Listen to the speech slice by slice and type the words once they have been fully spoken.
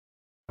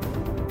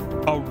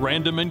A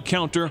random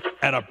encounter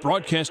at a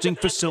broadcasting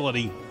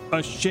facility.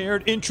 A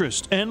shared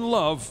interest and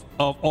love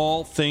of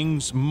all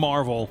things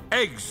Marvel.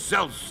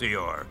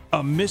 Excelsior!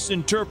 A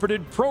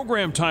misinterpreted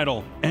program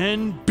title.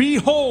 And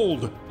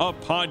behold, a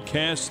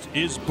podcast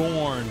is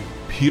born.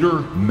 Peter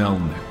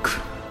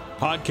Melnick.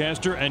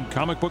 Podcaster and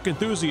comic book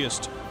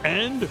enthusiast.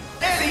 And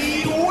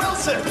Eddie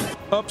Wilson!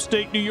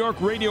 Upstate New York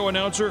radio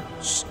announcer,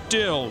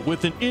 still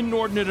with an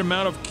inordinate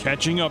amount of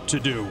catching up to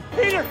do.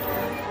 Peter,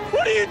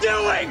 what are you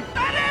doing?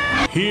 Eddie!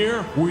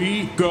 Here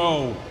we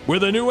go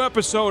with a new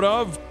episode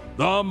of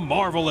The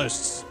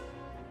Marvelists.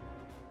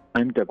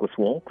 I'm Douglas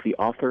Wolk, the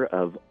author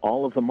of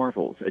All of the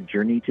Marvels, A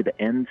Journey to the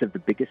Ends of the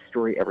Biggest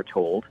Story Ever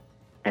Told,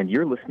 and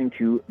you're listening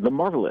to The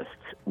Marvelists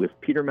with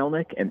Peter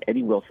Melnick and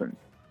Eddie Wilson.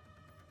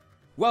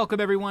 Welcome,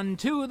 everyone,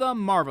 to The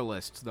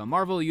Marvelists, the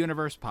Marvel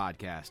Universe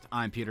podcast.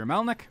 I'm Peter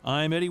Melnick.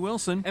 I'm Eddie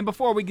Wilson. And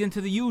before we get into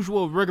the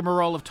usual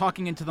rigmarole of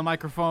talking into the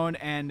microphone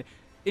and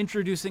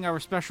introducing our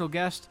special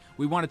guest,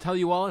 we want to tell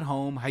you all at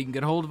home how you can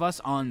get a hold of us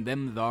on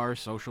them thar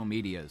social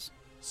medias.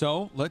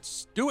 So,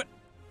 let's do it.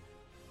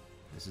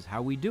 This is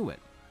how we do it.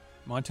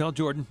 Montel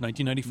Jordan,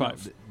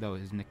 1995. Though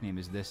his nickname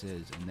is This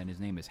Is, and then his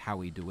name is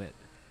Howie DeWitt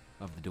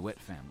of the DeWitt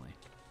family.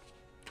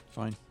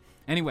 Fine.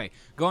 Anyway,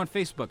 go on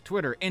Facebook,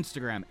 Twitter,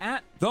 Instagram,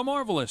 at The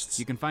Marvelists.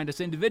 You can find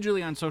us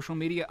individually on social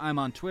media. I'm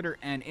on Twitter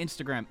and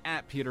Instagram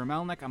at Peter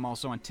Melnick. I'm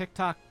also on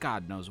TikTok,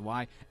 God knows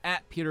why,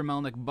 at Peter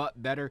Melnick,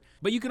 but better.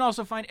 But you can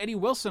also find Eddie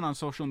Wilson on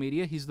social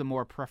media. He's the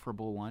more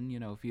preferable one. You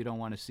know, if you don't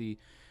want to see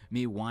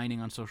me whining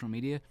on social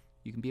media,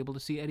 you can be able to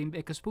see Eddie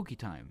make a spooky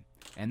time.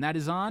 And that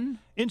is on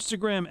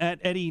Instagram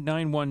at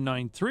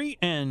Eddie9193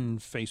 and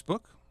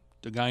Facebook.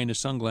 The guy in the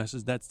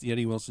sunglasses, that's the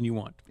Eddie Wilson you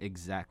want.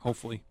 Exactly.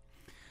 Hopefully.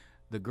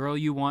 The girl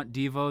you want,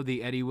 Devo.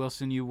 The Eddie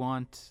Wilson you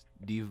want,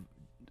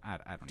 I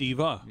don't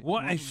Diva. know.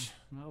 What?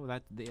 Oh,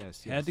 that,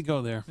 yes. Had to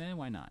go there.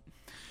 Why not?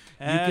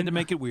 Had to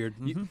make it weird.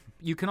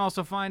 You can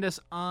also find us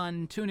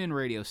on TuneIn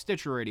Radio,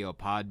 Stitcher Radio,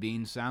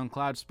 Podbean,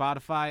 SoundCloud,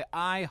 Spotify,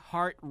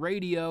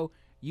 iHeartRadio,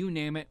 you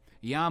name it.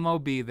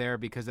 Yamo be there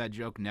because that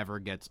joke never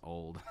gets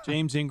old.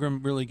 James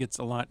Ingram really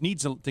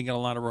needs to get a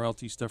lot of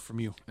royalty stuff from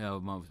you.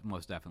 Oh,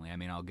 most definitely. I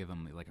mean, I'll give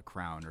him like a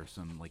crown or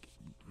some like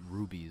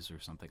rubies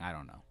or something. I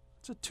don't know.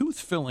 It's a tooth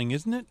filling,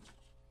 isn't it?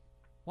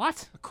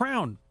 What? A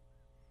crown.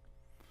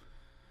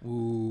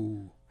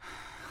 Ooh.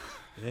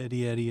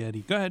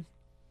 Eddie. Go ahead.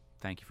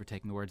 Thank you for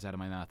taking the words out of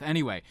my mouth.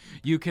 Anyway,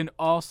 you can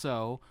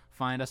also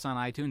find us on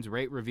iTunes.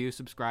 Rate, review,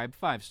 subscribe,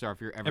 5-star if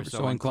you're ever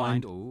so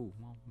inclined. Oh,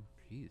 well,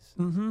 jeez.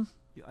 Mm-hmm.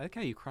 I like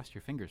how you crossed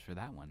your fingers for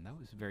that one. That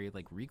was very,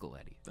 regal,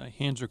 Eddie. My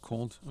hands are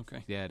cold.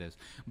 Okay. Yeah, it is.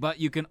 But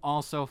you can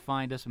also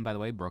find us, and by the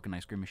way, Broken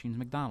Ice Cream Machines,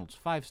 McDonald's,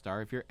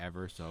 5-star if you're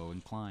ever so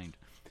inclined.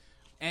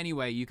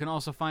 Anyway, you can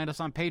also find us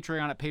on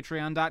Patreon at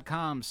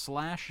patreon.com/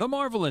 The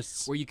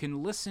Marvelists, where you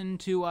can listen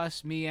to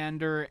us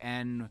meander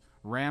and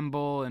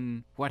ramble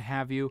and what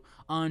have you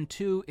on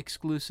 2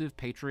 exclusive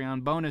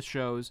Patreon bonus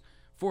shows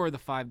for the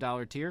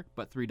 $5 tier,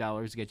 but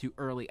 $3 get you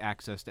early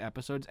access to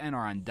episodes and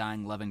are on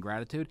dying love and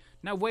gratitude.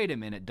 Now, wait a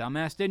minute,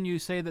 dumbass. Didn't you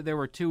say that there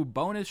were 2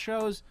 bonus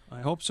shows? I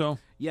hope so.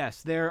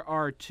 Yes, there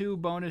are 2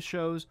 bonus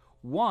shows.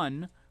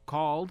 One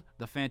called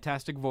The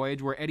Fantastic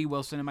Voyage, where Eddie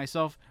Wilson and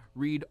myself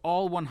read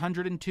all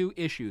 102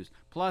 issues,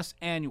 plus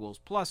annuals,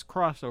 plus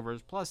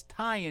crossovers, plus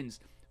tie-ins,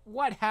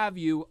 what have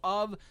you,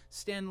 of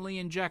Stan Lee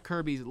and Jack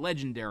Kirby's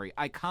legendary,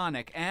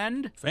 iconic,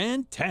 and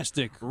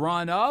fantastic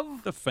run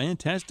of the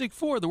Fantastic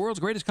Four, the world's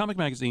greatest comic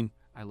magazine.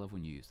 I love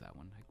when you use that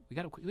one. We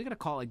gotta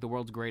call it like the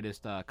world's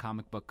greatest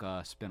comic book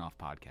spin-off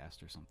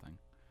podcast or something.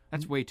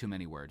 That's way too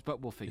many words,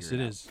 but we'll figure it out.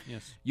 Yes, it is.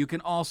 Yes. You can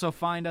also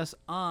find us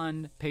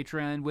on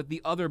Patreon with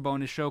the other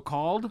bonus show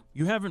called...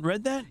 You haven't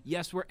read that?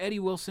 Yes, where Eddie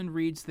Wilson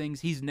reads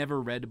things he's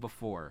never read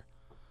before.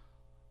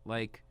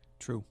 Like...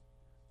 True.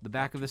 The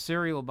back of the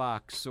cereal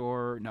box,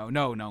 or... No.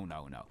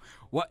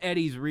 What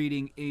Eddie's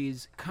reading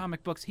is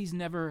comic books he's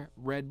never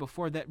read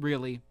before that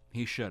really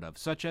he should have,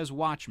 such as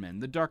Watchmen,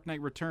 The Dark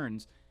Knight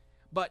Returns.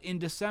 But in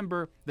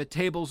December, the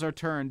tables are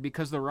turned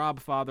because the Rob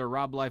father,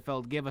 Rob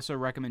Liefeld, gave us a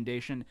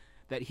recommendation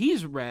that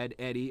he's read,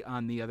 Eddie,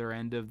 on the other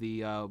end of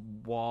the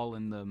wall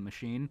in the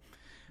machine.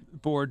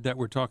 Board that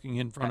we're talking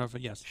in front of,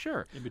 yes.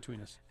 Sure. In between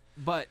us.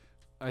 But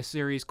a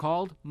series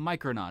called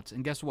Micronauts.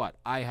 And guess what?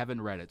 I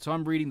haven't read it. So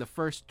I'm reading the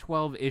first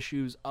 12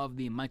 issues of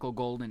the Michael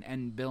Golden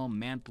and Bill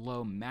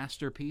Mantlo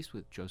masterpiece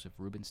with Joseph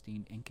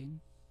Rubinstein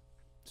inking.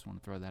 Just want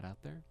to throw that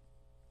out there.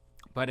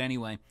 But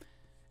anyway,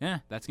 yeah,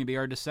 that's going to be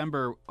our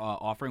December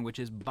offering, which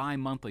is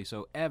bi-monthly,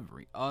 so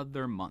every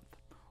other month.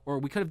 Or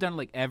we could have done it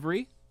like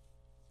every...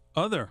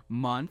 Other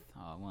month.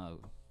 Well,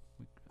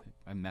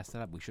 I messed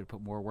it up. We should have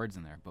put more words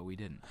in there, but we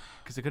didn't.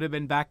 Because it could have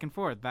been back and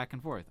forth.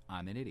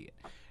 I'm an idiot.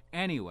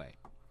 Anyway,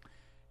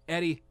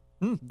 Eddie,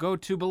 go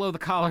to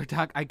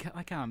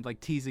belowthecollar.com. I'm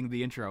like teasing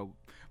the intro,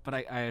 but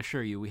I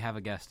assure you we have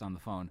a guest on the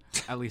phone.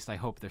 At least I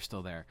hope they're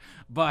still there.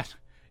 But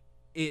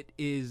it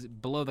is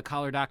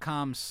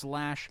belowthecollar.com/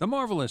 The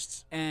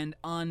Marvelists. And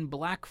on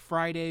Black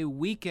Friday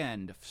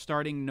weekend,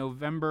 starting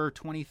November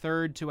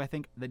 23rd to I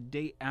think the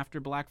date after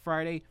Black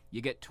Friday,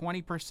 you get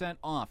 20%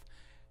 off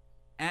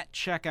at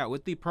checkout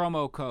with the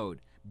promo code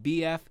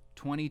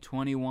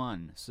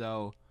BF2021.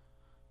 So,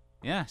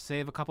 yeah,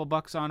 save a couple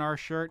bucks on our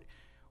shirt,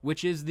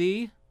 which is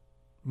the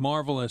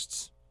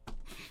Marvelists.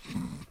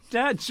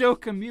 Dad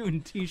Joke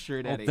Immune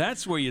t-shirt, Oh, Eddie.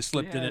 that's where you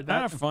slipped in Yeah, it.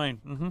 that-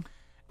 Fine. Mm-hmm.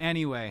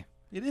 Anyway.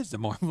 It is the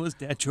Marvelous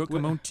Dad Joke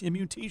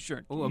Immune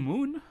T-shirt. Oh, a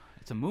moon?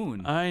 It's a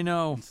moon. I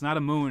know. It's not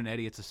a moon,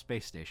 Eddie. It's a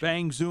space station.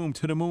 Bang, zoom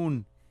to the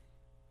moon.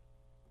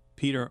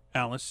 Peter,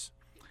 Alice.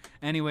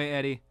 Anyway,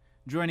 Eddie,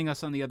 joining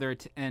us on the other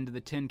end of the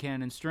tin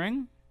can and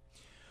string,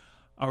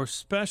 Our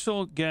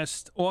special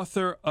guest,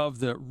 author of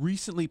the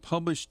recently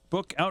published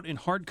book out in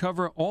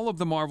hardcover, All of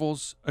the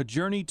Marvels, A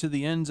Journey to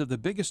the Ends of the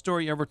Biggest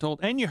Story Ever Told.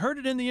 And you heard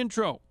it in the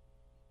intro.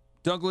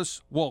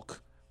 Douglas Wolk,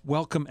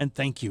 welcome and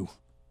thank you.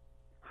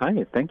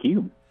 Hi, thank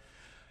you.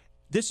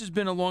 This has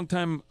been a long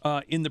time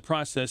in the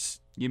process.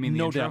 You mean the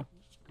no intro? doubt.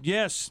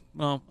 Yes.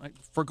 Well,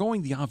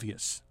 forgoing the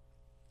obvious.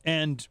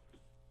 And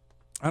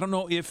I don't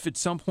know if at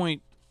some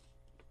point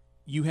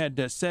you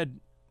had said,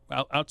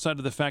 outside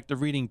of the fact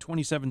of reading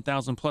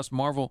 27,000 plus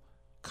Marvel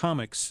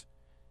comics,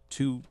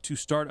 to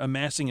start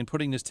amassing and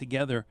putting this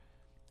together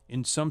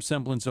in some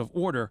semblance of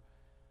order.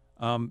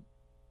 And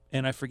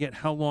I forget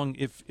how long,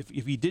 if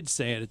you did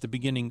say it at the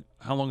beginning,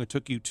 how long it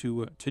took you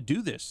to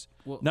do this.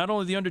 Well, not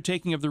only the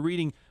undertaking of the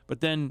reading,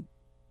 but then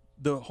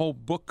the whole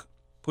book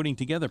putting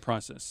together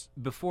process.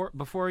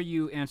 Before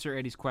you answer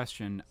Eddie's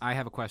question, I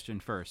have a question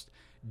first.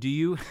 Do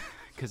you,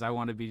 because I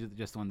want to be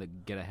just the one to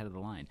get ahead of the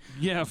line.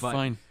 Yeah, But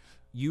fine.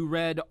 You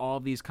read all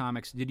these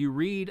comics. Did you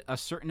read a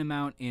certain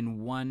amount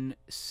in one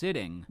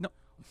sitting? No.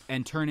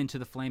 And turn into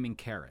the Flaming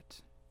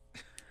Carrot?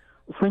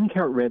 Flaming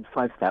Carrot read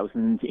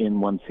 5,000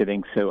 in one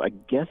sitting, so I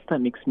guess that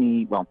makes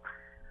me, well,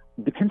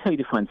 depends how you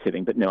define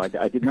sitting, but no,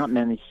 I did not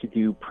manage to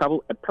do,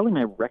 probably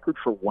my record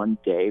for one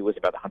day was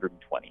about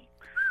 120.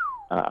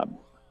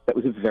 That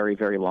was a very,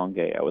 very long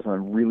day. I was on a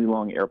really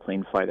long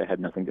airplane flight. I had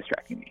nothing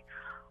distracting me.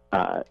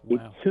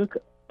 It took,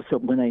 so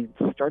when I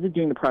started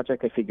doing the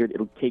project, I figured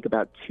it'll take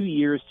about 2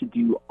 years to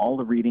do all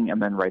the reading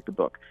and then write the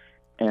book.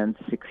 And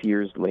 6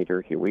 years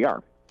later, here we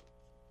are.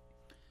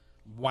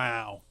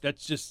 Wow.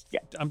 That's just,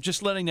 I'm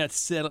just letting that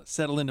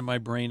settle into my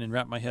brain and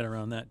wrap my head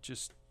around that.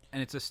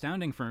 And it's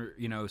astounding for,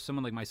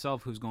 someone like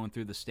myself who's going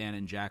through the Stan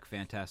and Jack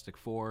Fantastic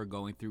Four,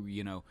 going through,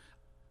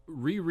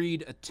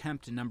 reread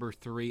attempt number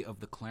 3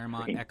 of the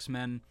Claremont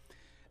X-Men.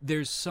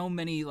 There's so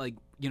many,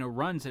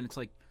 runs, and it's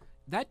like,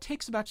 that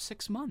takes about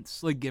 6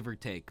 months, give or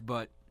take.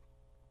 But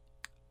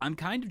I'm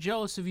kind of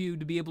jealous of you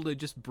to be able to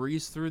just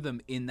breeze through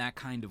them in that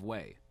kind of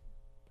way.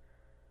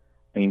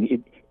 I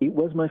mean, it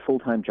was my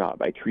full-time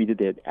job. I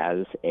treated it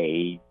as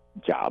a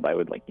job. I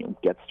would,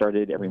 get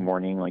started every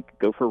morning,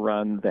 go for a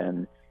run,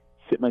 then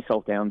sit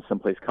myself down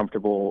someplace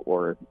comfortable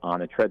or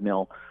on a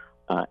treadmill,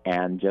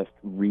 and just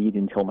read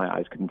until my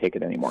eyes couldn't take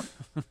it anymore.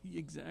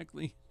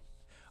 Exactly.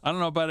 I don't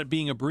know about it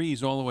being a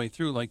breeze all the way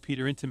through, like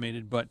Peter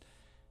intimated, but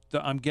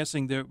I'm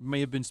guessing there may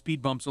have been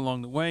speed bumps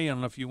along the way. I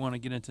don't know if you want to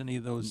get into any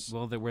of those.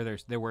 Well, there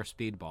were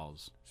speed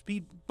balls.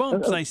 Speed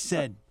bumps, I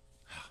said.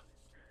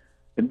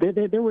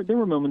 There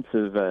were moments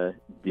of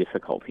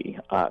difficulty.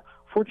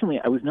 Fortunately,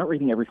 I was not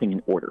reading everything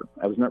in order.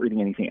 I was not reading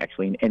anything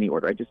actually in any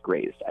order. I just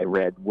grazed. I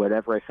read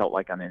whatever I felt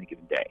like on any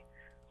given day.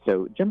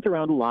 So jumped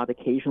around a lot.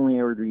 Occasionally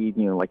I would read,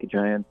 like a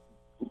giant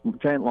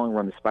long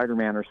run of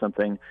Spider-Man or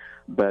something.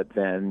 But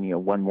then,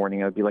 one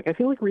morning I would be like, I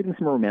feel like reading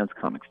some romance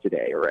comics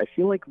today, or I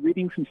feel like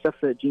reading some stuff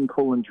that Gene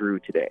Colan drew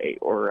today,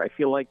 or I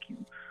feel like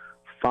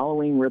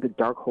following where the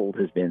Darkhold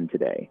has been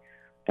today.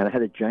 And I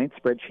had a giant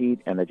spreadsheet,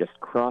 and I just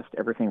crossed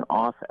everything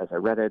off as I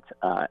read it.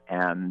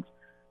 And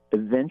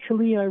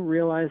eventually I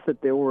realized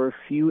that there were a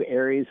few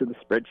areas of the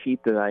spreadsheet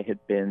that I had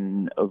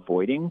been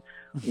avoiding,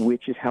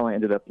 which is how I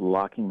ended up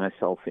locking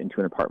myself into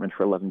an apartment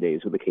for 11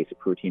 days with a case of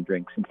protein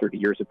drinks and 30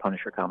 years of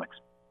Punisher comics.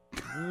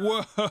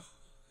 Whoa.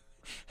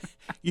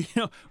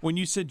 When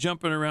you said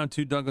jumping around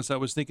too, Douglas, I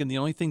was thinking the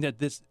only thing that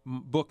this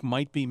book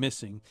might be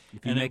missing.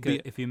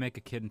 If you make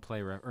a Kid and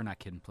Play, or not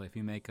Kid and Play, if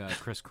you make a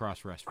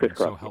crisscross reference,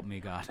 so help me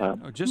God.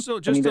 Just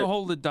to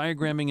hold the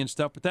diagramming and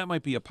stuff, but that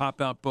might be a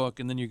pop-out book,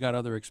 and then you got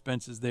other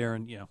expenses there,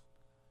 and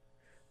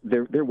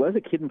There was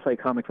a Kid and Play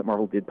comic that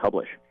Marvel did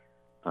publish,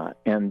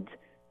 and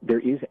there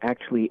is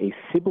actually a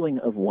sibling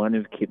of one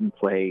of Kid and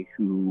Play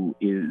who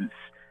is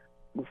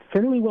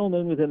fairly well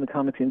known within the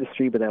comics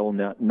industry, but I will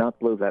not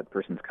blow that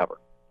person's cover.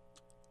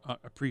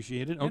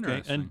 Appreciate it.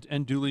 Okay,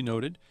 and duly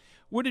noted.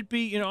 Would it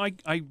be,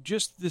 I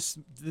just this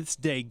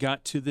day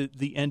got to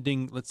the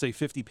ending, let's say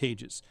 50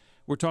 pages.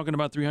 We're talking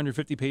about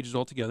 350 pages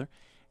altogether,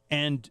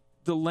 and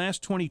the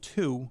last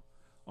 22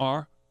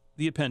 are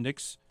the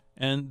appendix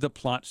and the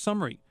plot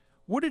summary.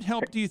 Would it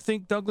help, do you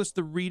think, Douglas,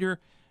 the reader,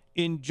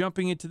 in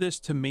jumping into this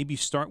to maybe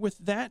start with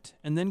that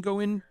and then go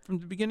in from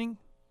the beginning?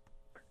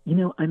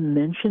 I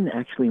mentioned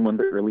actually in one of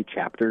the early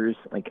chapters,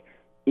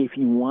 if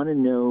you want to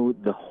know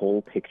the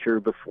whole picture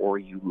before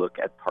you look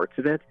at parts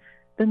of it,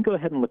 then go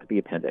ahead and look at the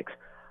appendix.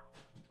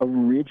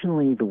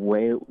 Originally, the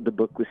way the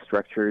book was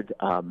structured,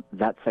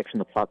 that section,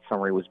 the plot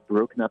summary, was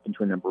broken up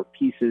into a number of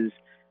pieces.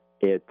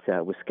 It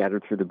was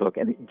scattered through the book,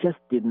 and it just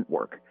didn't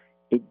work.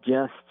 It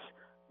just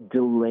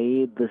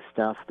delayed the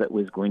stuff that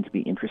was going to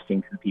be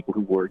interesting to the people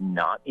who were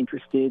not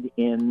interested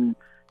in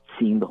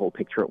seeing the whole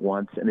picture at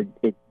once, and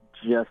it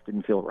just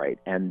didn't feel right.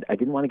 And I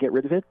didn't want to get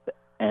rid of it,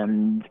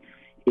 and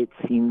it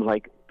seemed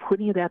like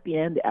putting it at the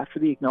end, after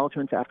the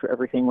acknowledgments, after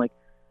everything, like,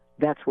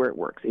 that's where it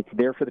works. It's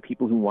there for the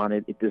people who want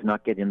it. It does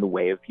not get in the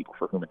way of people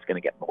for whom it's going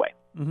to get in the way.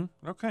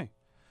 Mm-hmm. Okay.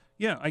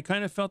 Yeah, I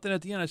kind of felt that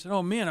at the end. I said,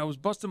 "Oh man, I was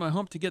busting my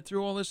hump to get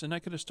through all this, and I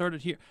could have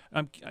started here."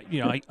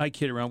 I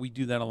kid around. We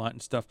do that a lot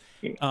and stuff.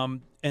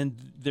 And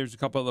there's a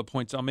couple other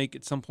points I'll make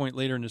at some point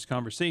later in this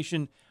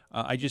conversation.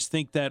 I just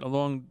think that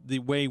along the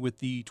way with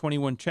the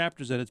 21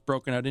 chapters that it's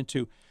broken out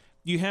into,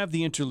 you have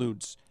the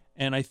interludes,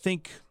 and I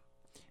think,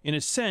 in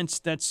a sense,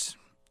 that's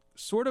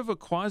sort of a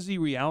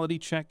quasi-reality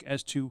check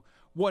as to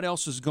what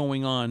else is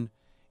going on,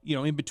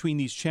 in between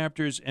these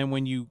chapters, and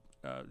when you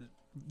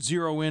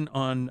zero in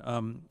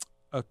on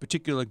a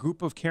particular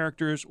group of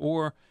characters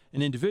or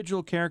an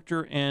individual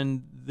character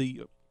and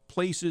the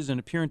places and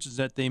appearances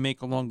that they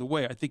make along the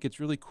way. I think it's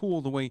really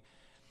cool the way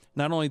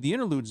not only the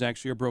interludes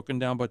actually are broken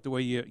down, but the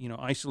way you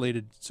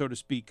isolated, so to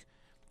speak,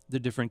 the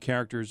different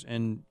characters,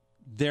 and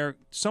they're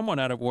somewhat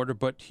out of order,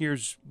 but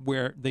here's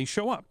where they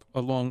show up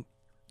along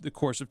the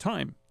course of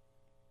time.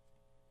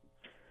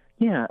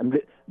 Yeah, and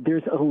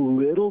there's a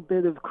little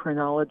bit of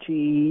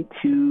chronology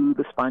to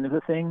the spine of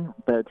the thing,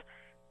 but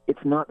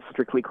it's not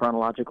strictly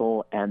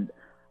chronological, and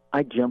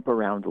I jump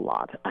around a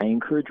lot. I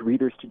encourage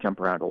readers to jump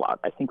around a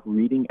lot. I think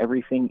reading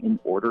everything in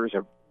order is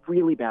a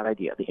really bad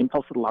idea. The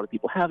impulse that a lot of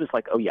people have is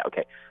like, oh yeah,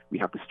 okay, we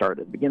have to start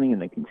at the beginning in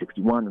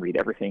 1961, read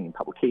everything in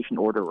publication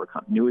order or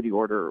continuity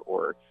order,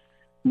 or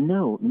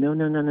no.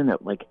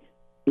 Like,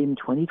 in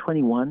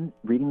 2021,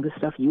 reading this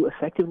stuff, you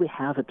effectively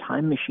have a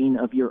time machine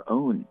of your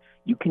own.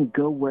 You can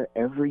go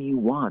wherever you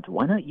want.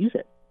 Why not use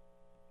it?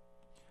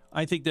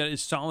 I think that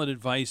is solid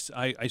advice.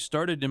 I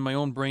started in my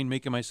own brain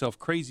making myself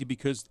crazy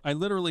because I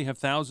literally have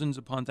thousands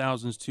upon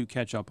thousands to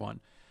catch up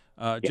on.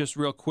 Just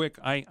real quick,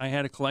 I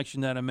had a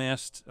collection that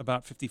amassed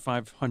about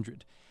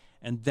 5,500,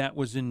 and that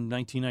was in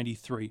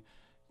 1993.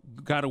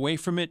 Got away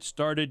from it,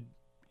 started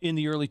in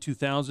the early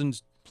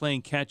 2000s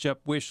playing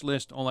catch-up, wish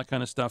list, all that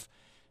kind of stuff,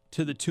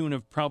 to the tune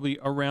of probably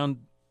around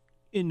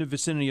in the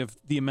vicinity of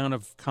the amount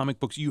of comic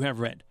books you have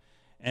read.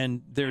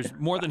 And there's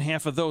more than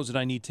half of those that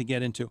I need to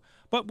get into.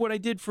 But what I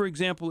did, for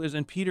example, is,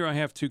 and Peter I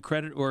have to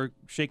credit or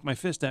shake my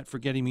fist at for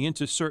getting me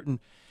into certain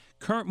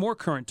more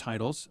current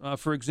titles.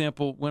 For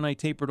example, when I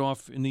tapered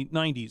off in the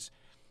 90s,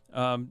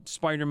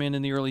 Spider-Man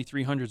in the early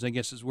 300s, I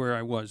guess, is where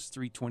I was,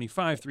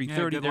 325,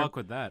 330. Yeah, good luck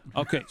with that.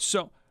 Okay,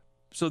 so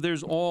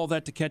there's all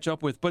that to catch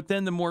up with. But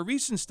then the more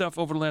recent stuff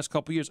over the last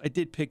couple of years, I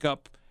did pick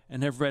up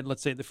and have read,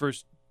 let's say, the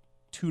first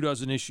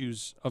 24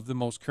 issues of the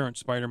most current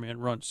Spider-Man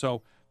run.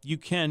 So you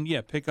can,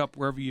 pick up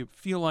wherever you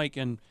feel like,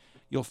 and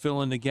you'll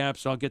fill in the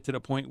gaps. I'll get to the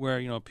point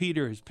where,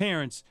 Peter, his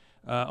parents,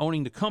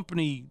 owning the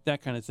company,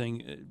 that kind of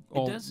thing,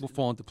 all will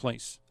fall into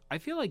place. I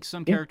feel like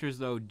some characters,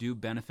 though, do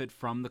benefit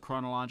from the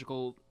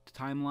chronological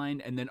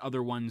timeline, and then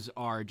other ones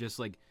are just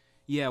like,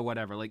 yeah,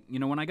 whatever. Like,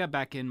 when I got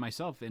back in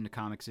myself into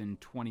comics in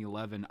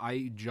 2011,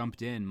 I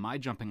jumped in. My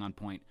jumping on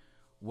point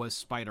was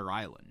Spider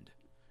Island.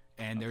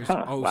 And there's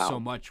so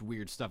much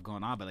weird stuff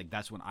going on, but like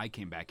that's when I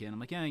came back in.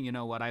 I'm like, yeah, you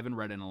know what? I haven't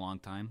read it in a long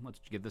time. Let's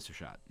give this a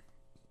shot.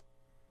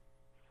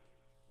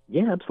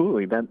 Yeah,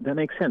 absolutely. That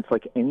makes sense.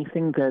 Like any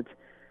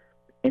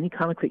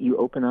comic that you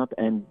open up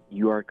and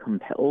you are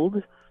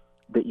compelled,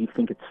 that you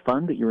think it's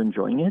fun, that you're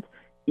enjoying it,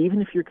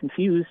 even if you're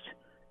confused,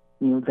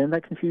 then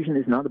that confusion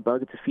is not a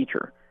bug, it's a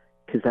feature,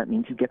 because that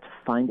means you get to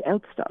find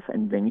out stuff,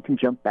 and then you can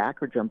jump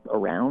back or jump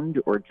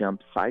around or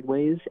jump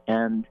sideways,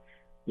 and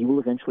you will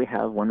eventually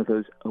have one of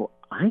those, oh,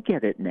 I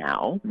get it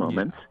now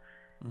moments.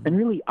 Yeah. Mm-hmm. And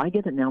really, I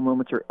get it now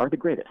moments are the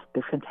greatest.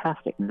 They're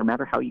fantastic, no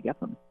matter how you get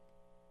them.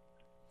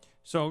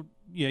 So,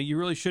 yeah, you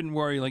really shouldn't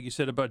worry, like you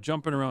said, about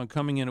jumping around,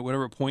 coming in at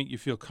whatever point you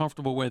feel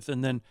comfortable with,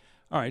 and then,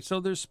 all right, so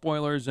there's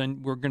spoilers,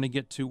 and we're going to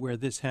get to where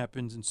this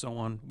happens and so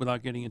on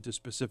without getting into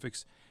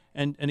specifics.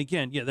 And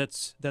again, yeah,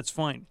 that's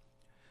fine.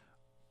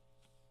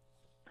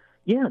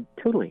 Yeah,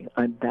 totally.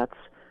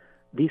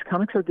 These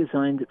comics are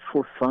designed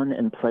for fun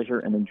and pleasure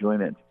and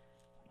enjoyment.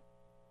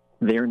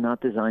 They're not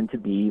designed to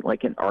be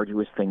like an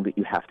arduous thing that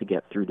you have to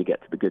get through to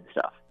get to the good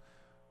stuff.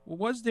 Well,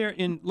 was there,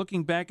 in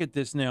looking back at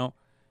this now,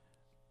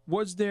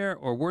 were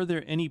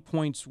there any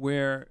points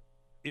where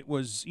it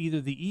was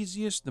either the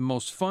easiest, the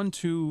most fun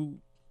to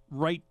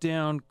write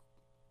down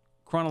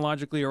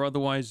chronologically or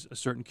otherwise a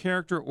certain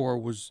character, or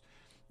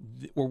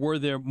were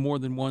there more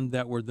than one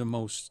that were the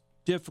most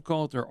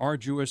difficult or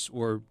arduous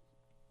or,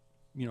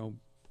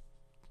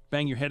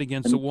 bang your head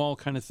against the wall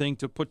kind of thing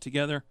to put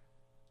together?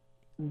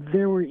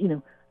 There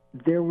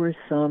were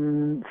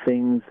some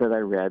things that I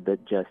read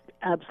that just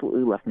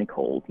absolutely left me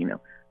cold.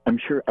 I'm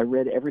sure I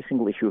read every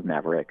single issue of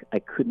Maverick. I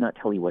could not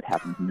tell you what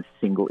happens in a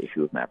single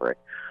issue of Maverick.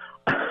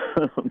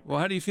 Well,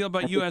 how do you feel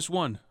about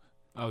US1?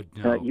 Oh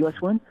no,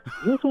 US1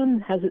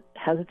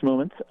 has its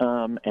moments,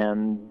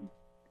 and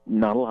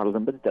not a lot of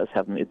them, but it does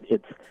have them.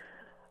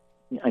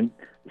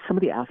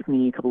 Somebody asked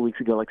me a couple of weeks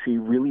ago, like, so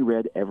you really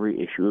read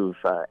every issue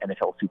of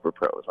NFL Super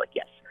Pro? I was like,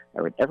 yes.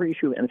 I read every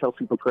issue of NFL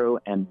Super Pro,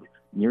 and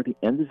near the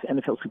end of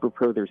NFL Super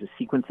Pro, there's a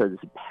sequence that is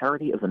a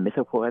parody of the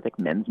mythopoetic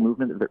men's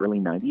movement of the early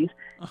 90s,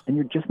 and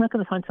you're just not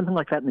going to find something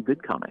like that in a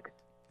good comic.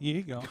 Here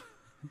you go.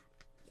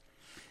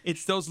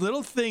 It's those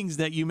little things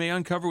that you may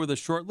uncover with a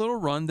short little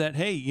run that,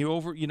 hey,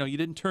 you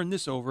didn't turn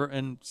this over,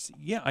 and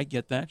yeah, I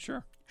get that,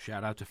 sure.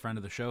 Shout out to friend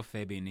of the show,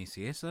 Fabian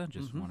Nicieza.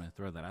 Just want to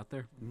throw that out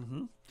there.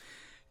 Mm-hmm.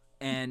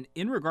 And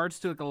in regards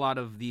to like a lot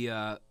of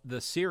the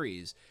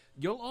series,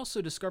 you'll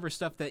also discover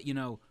stuff that,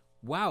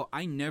 wow,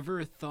 I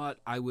never thought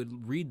I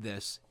would read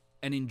this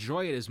and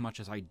enjoy it as much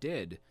as I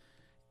did.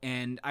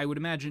 And I would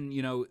imagine,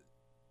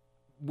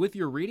 with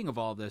your reading of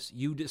all this,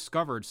 you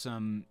discovered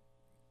some,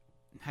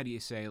 how do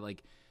you say,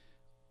 like,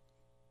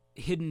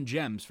 hidden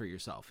gems for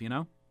yourself,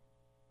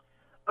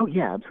 Oh,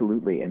 yeah,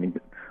 absolutely. I mean,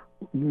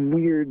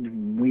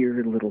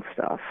 weird little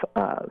stuff.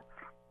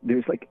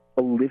 There's like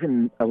a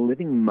living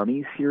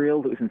mummy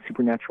serial that was in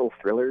Supernatural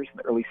Thrillers in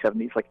the early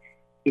 70s. Like,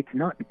 it's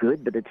not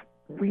good, but it's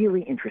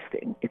really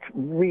interesting. It's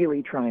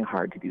really trying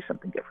hard to do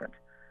something different.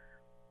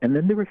 And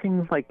then there were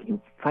things like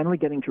finally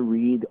getting to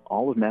read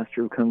all of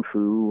Master of Kung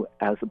Fu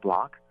as a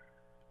block.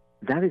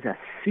 That is a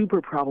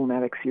super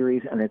problematic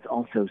series, and it's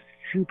also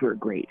super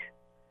great.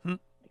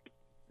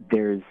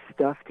 There's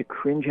stuff to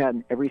cringe at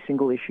in every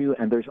single issue,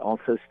 and there's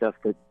also stuff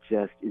that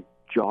just is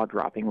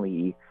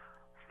jaw-droppingly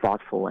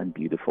thoughtful and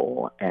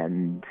beautiful,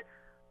 and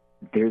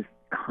there's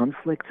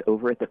conflicts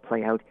over it that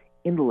play out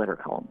in the letter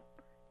column.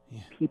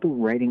 Yeah. People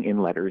writing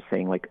in letters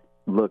saying, like,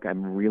 look,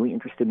 I'm really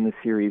interested in this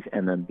series,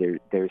 and then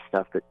there's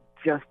stuff that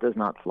just does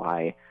not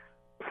fly.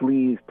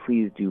 Please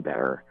do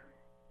better.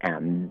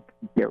 And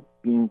they're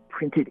being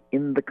printed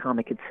in the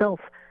comic itself,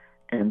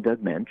 and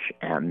Doug Mensch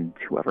and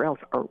whoever else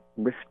are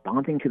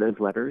responding to those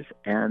letters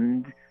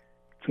and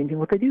changing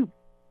what they do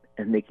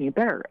and making it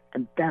better.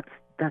 And that's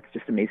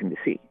just amazing to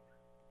see.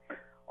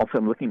 Also,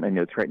 I'm looking at my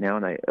notes right now,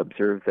 and I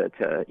observe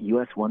that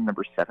US 1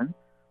 number 7,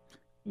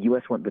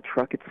 US 1, the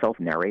truck itself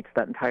narrates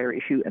that entire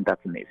issue, and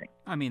that's amazing.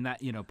 I mean,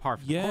 that, par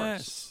for the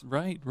course. Yes,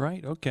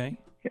 right, okay.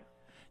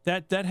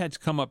 Yeah. That had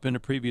come up in a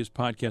previous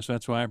podcast, so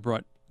that's why I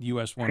brought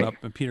US 1 up,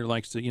 and Peter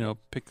likes to,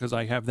 pick, because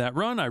I have that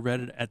run. I read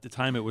it at the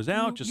time it was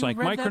out, just like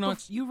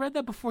Micronauts. You read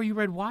that before you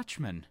read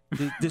Watchmen.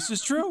 This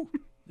is true.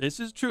 This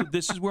is true.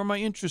 This is where my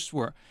interests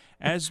were.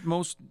 As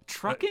most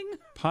trucking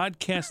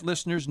podcast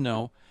listeners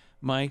know,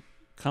 my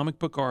comic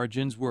book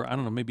origins were, I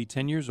don't know, maybe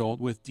 10 years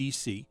old with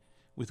DC,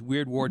 with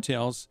Weird War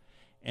Tales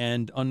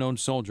and Unknown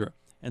Soldier.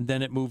 And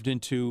then it moved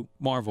into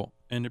Marvel.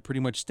 And it pretty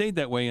much stayed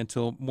that way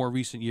until more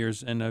recent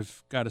years, and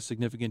I've got a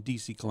significant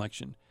DC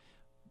collection.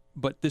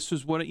 But this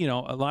was what,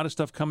 a lot of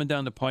stuff coming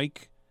down the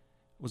pike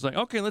was like,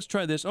 okay, let's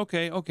try this.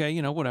 Okay,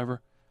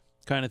 whatever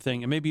kind of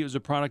thing. And maybe it was a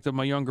product of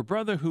my younger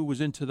brother who was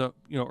into the,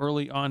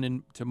 early on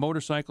into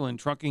motorcycle and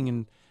trucking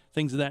and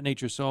things of that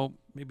nature. So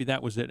maybe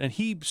that was it. And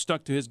he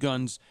stuck to his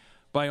guns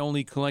by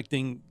only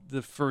collecting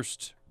the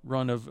first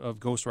run of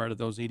Ghost Rider,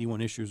 those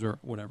 81 issues or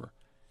whatever.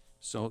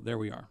 So there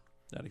we are.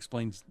 That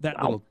explains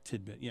that little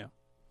tidbit, yeah.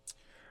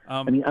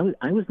 I mean,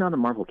 I was not a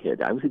Marvel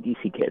kid. I was a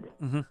DC kid.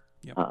 Mm-hmm.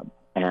 Yep.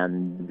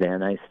 And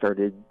then I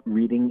started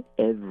reading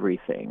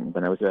everything.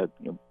 When I was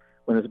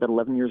about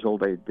 11 years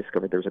old, I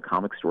discovered there was a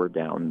comic store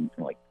down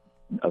like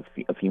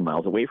a few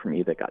miles away from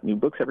me that got new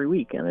books every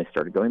week, and I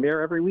started going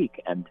there every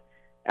week. And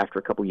after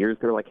a couple years,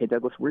 they were like, "Hey,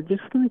 Douglas, we're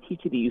just going to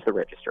teach you to use the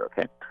register,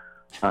 okay?"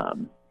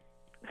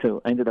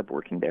 So I ended up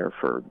working there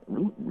for a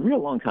real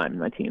long time in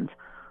my teens,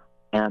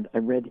 and I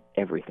read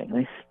everything. And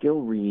I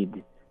still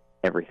read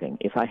everything.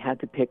 If I had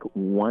to pick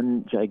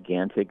one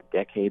gigantic,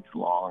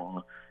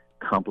 decades-long,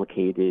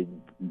 complicated,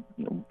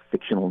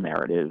 fictional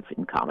narrative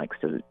in comics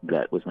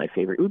that was my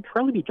favorite, it would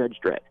probably be Judge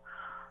Dredd,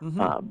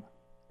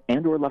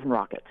 and or Love and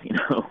Rockets.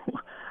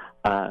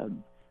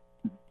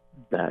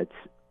 But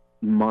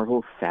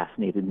Marvel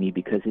fascinated me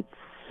because it's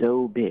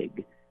so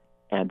big,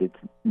 and it's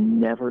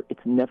never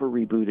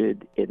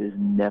rebooted. It is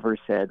never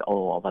said,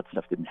 "Oh, all that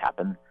stuff didn't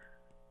happen."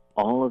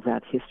 All of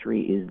that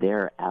history is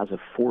there as a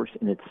force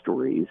in its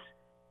stories,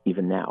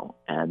 even now,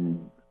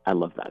 and I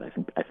love that.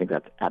 I think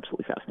that's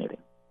absolutely fascinating.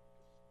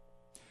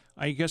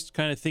 I guess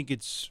kind of think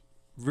it's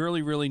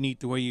really, really neat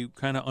the way you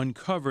kind of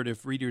uncovered,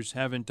 if readers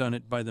haven't done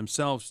it by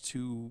themselves,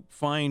 to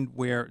find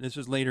where, this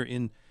is later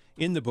in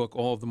the book,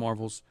 all of the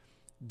Marvels,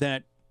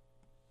 that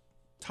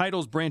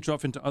titles branch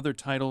off into other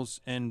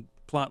titles and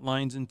plot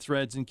lines and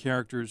threads and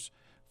characters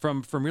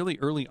from really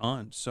early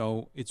on.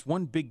 So it's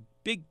one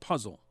big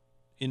puzzle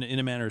in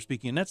a manner of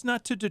speaking. And that's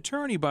not to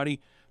deter anybody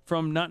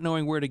from not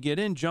knowing where to get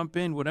in, jump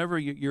in, whatever.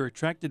 You're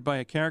attracted by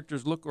a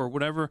character's look or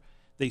whatever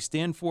they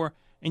stand for,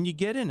 and you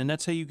get in, and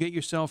that's how you get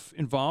yourself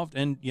involved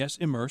and, yes,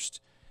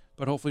 immersed,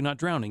 but hopefully not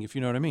drowning, if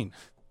you know what I mean.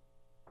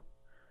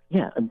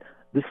 Yeah,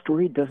 the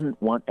story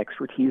doesn't want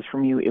expertise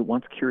from you. It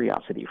wants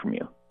curiosity from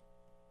you.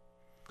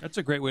 That's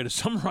a great way to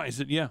summarize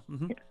it, yeah.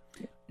 Mm-hmm.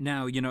 Yeah.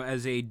 Now,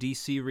 as a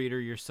DC reader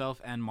yourself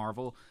and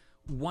Marvel,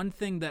 one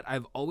thing that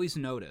I've always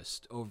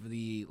noticed over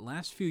the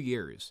last few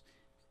years,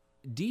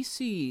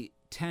 DC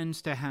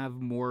tends to have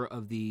more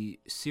of the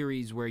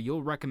series where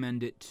you'll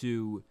recommend it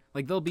to,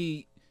 like, there'll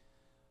be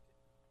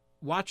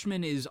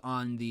Watchmen is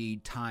on the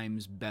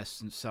Times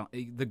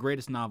the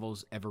greatest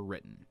novels ever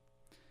written.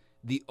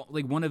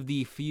 One of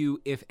the few,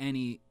 if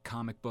any,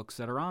 comic books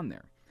that are on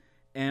there.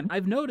 And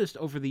I've noticed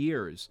over the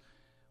years,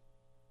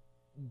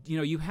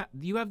 you have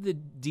the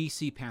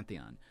DC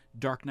pantheon,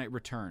 Dark Knight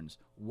Returns,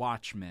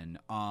 Watchmen,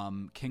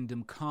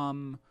 Kingdom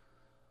Come.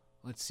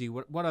 Let's see,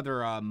 what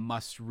other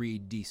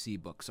must-read DC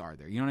books are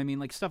there? You know what I mean?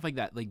 Like stuff like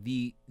that, like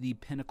the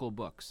pinnacle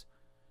books.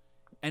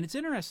 And it's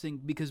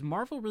interesting because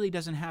Marvel really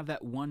doesn't have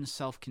that one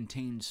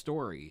self-contained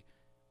story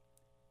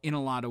in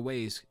a lot of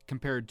ways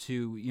compared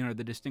to,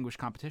 the distinguished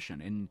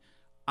competition. And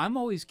I'm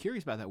always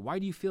curious about that. Why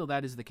do you feel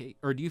that is the case?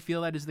 Or do you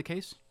feel that is the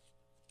case?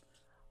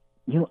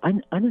 I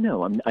don't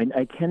know.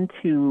 I tend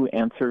to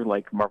answer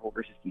like Marvel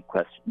versus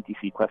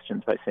DC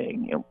questions by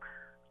saying,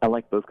 I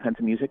like both kinds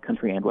of music,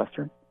 country and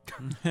Western.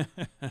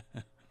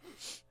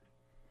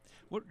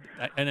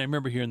 And I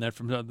remember hearing that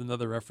from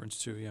another reference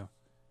too, yeah.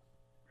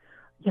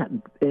 Yeah,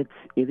 it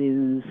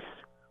is.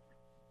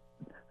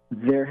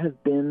 There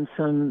have been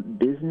some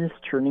business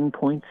turning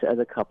points at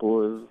a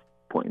couple of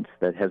points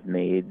that have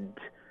made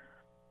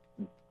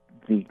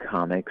the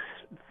comics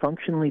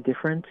functionally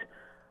different,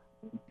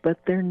 but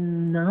they're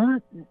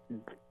not.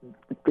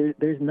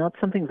 There's not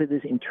something that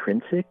is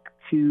intrinsic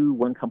to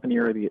one company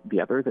or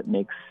the other that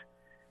makes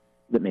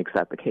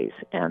that the case.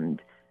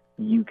 And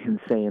you can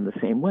say in the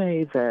same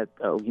way that,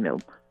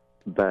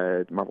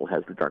 but Marvel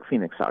has the Dark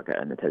Phoenix saga,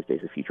 and it has Days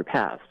of Future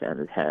Past,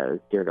 and it has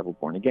Daredevil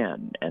Born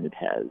Again, and it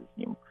has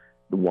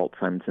the Walt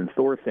Simonson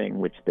Thor thing,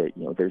 which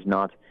there's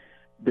not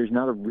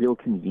a real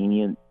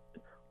convenient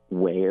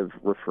way of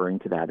referring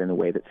to that in a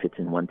way that fits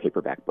in one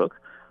paperback book.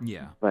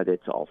 Yeah, but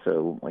it's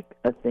also like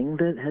a thing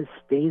that has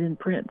stayed in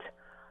print.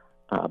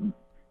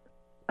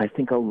 I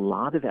think a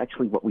lot of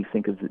actually what we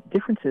think of the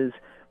differences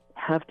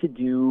have to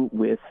do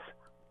with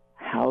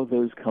how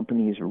those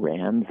companies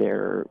ran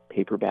their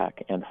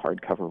paperback and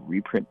hardcover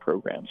reprint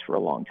programs for a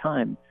long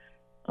time,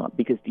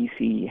 because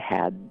DC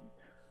had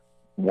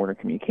Warner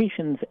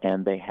Communications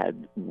and they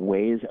had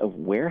ways of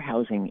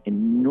warehousing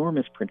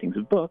enormous printings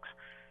of books,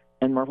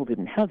 and Marvel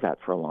didn't have that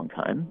for a long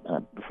time,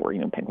 before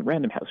Penguin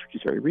Random House, which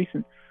is very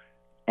recent,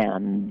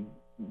 and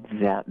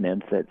that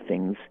meant that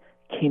things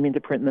came into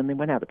print and then they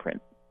went out of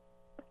print.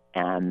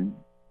 And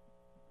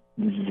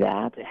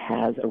that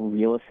has a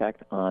real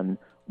effect on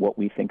what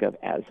we think of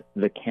as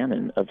the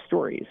canon of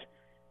stories,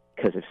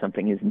 because if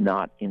something is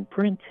not in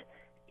print,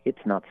 it's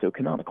not so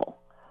canonical.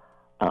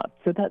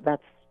 So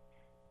that's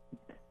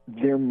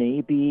there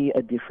may be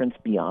a difference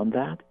beyond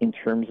that in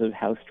terms of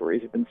how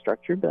stories have been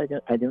structured, but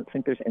I don't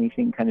think there's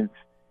anything kind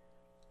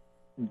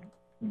of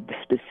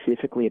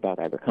specifically about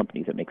either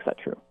company that makes that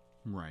true.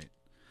 Right.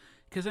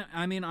 Because,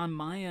 I mean, on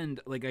my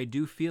end, like, I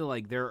do feel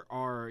like there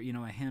are,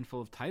 a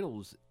handful of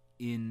titles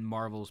in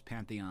Marvel's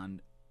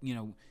pantheon.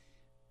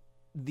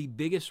 The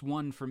biggest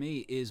one for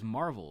me is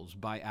Marvels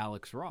by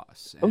Alex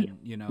Ross and,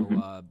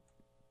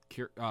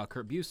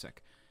 Kurt Busiek.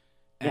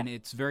 And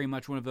it's very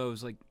much one of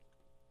those, like,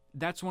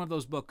 that's one of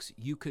those books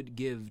you could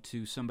give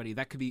to somebody.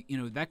 That could be,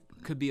 that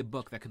could be a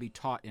book that could be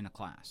taught in a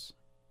class,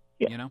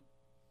 Yeah,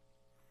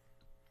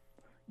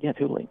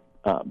 totally.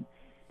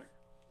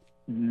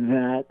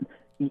 That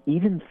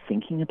even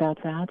thinking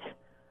about that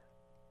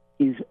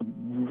is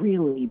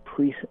really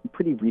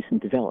pretty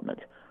recent development.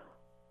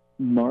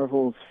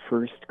 Marvel's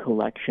first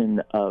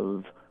collection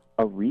of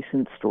a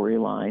recent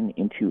storyline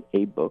into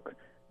a book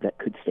that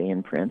could stay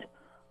in print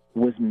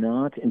was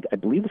not, I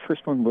believe the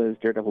first one was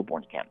Daredevil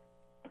Born Again.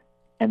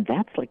 And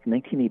that's like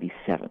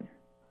 1987.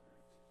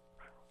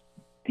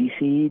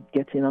 DC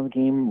gets in on the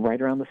game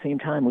right around the same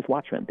time with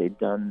Watchmen. They'd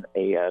done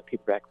a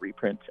paperback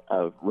reprint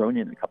of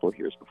Ronin a couple of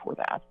years before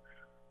that.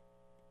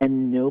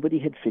 And nobody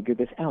had figured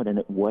this out. And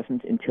it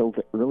wasn't until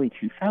the early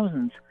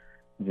 2000s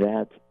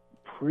that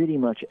pretty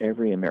much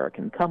every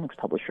American comics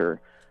publisher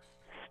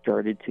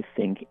started to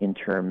think in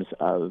terms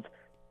of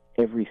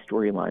every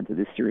storyline that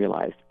is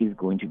serialized is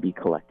going to be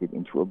collected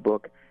into a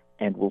book,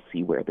 and we'll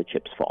see where the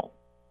chips fall.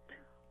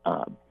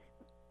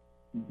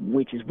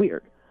 Which is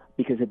weird,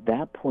 because at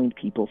that point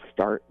people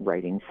start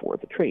writing for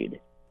the trade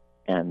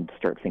and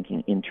start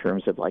thinking in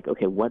terms of like,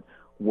 okay, what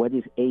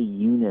is a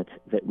unit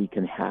that we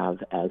can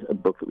have as a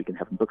book that we can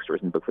have in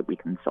bookstores, and a book that we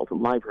can sell to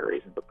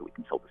libraries, and a book that we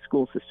can sell to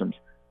school systems.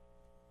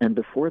 And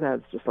before that,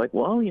 it's just like,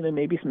 well,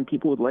 maybe some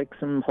people would like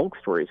some Hulk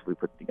stories if we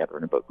put together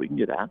in a book. We can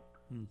do that.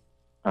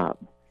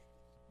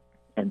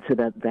 And so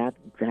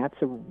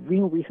that's a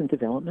real recent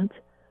development,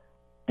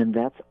 and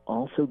that's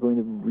also going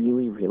to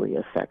really, really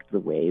affect the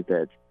way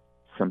that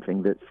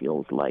something that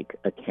feels like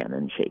a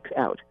canon shakes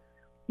out.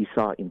 You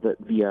saw in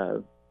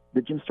the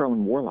Jim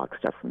Starlin Warlock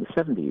stuff from the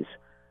 70s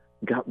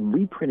got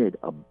reprinted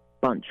a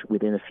bunch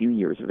within a few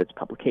years of its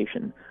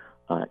publication.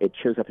 It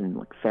shows up in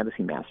like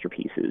fantasy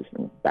masterpieces,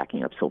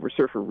 backing up Silver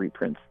Surfer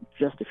reprints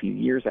just a few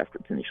years after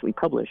it's initially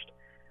published.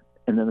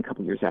 And then a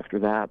couple years after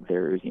that,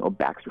 there's a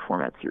Baxter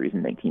format series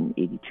in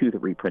 1982 that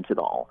reprints it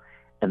all.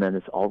 And then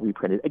it's all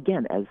reprinted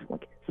again as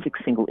like 6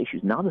 single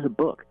issues, not as a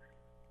book,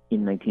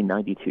 in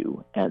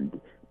 1992.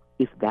 And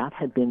if that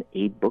had been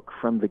a book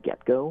from the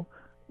get-go,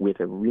 with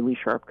a really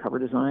sharp cover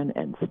design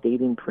and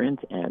stayed in print,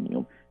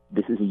 and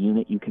this is a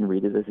unit, you can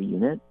read it as a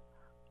unit,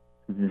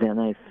 then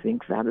I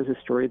think that is a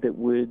story that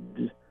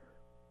would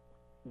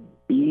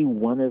be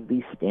one of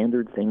the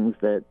standard things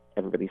that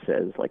everybody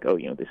says, like, oh,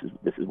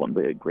 this is one of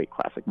the great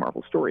classic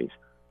Marvel stories.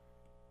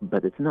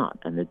 But it's not,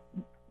 and it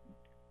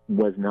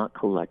was not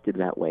collected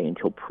that way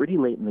until pretty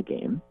late in the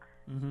game.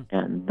 Mm-hmm.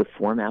 And the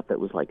format that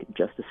was like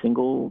just a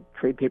single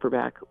trade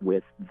paperback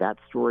with that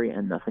story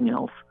and nothing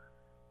else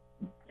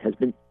has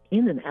been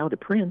in and out of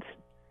print,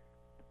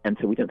 and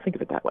so we don't think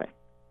of it that way.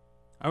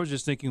 I was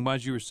just thinking,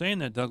 as you were saying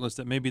that, Douglas,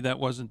 that maybe that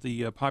wasn't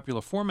the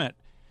popular format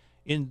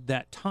in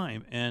that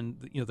time,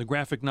 and the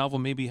graphic novel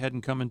maybe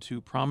hadn't come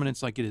into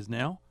prominence like it is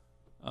now.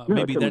 No,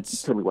 maybe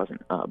it totally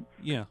wasn't.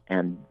 Yeah.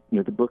 And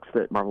the books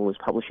that Marvel was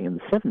publishing in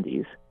the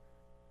 70s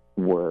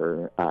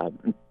were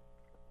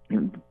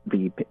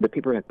the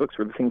paperback books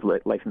were the things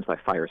licensed by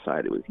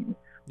Fireside. It was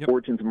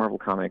Origins of Marvel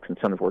Comics and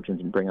Son of Origins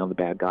and Bring On the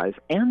Bad Guys,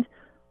 and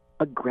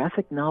a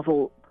graphic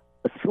novel,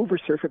 a Silver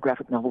Surfer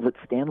graphic novel that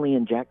Stan Lee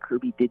and Jack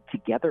Kirby did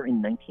together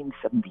in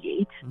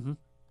 1978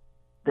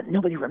 that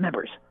nobody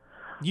remembers.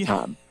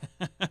 Yeah.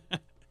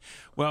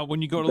 Well,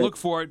 when you go to look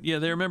for it,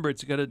 they remember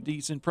it's got a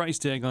decent price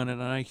tag on it,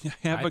 and I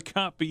have a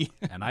copy.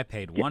 And I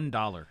paid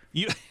 $1.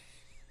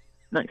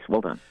 Nice.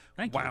 Well done.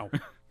 Thank you. Wow.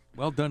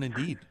 Well done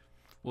indeed.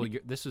 Well,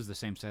 this is the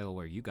same sale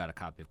where you got a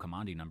copy of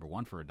Commandi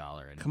 #1 for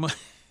 $1. And Come on.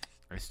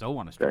 I still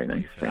want to Very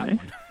spend nice. for Very that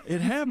nice. one.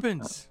 It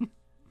happens.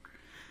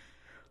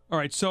 All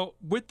right, so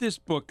with this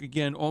book,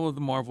 again, all of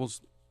the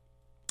Marvels,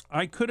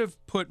 I could have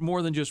put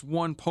more than just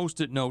one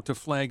Post-it note to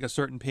flag a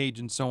certain page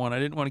and so on. I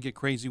didn't want to get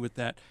crazy with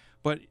that.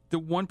 But the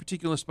one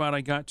particular spot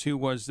I got to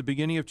was the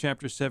beginning of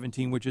Chapter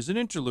 17, which is an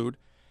interlude.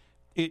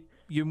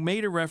 You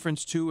made a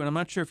reference to, and I'm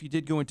not sure if you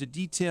did go into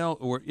detail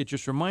or it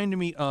just reminded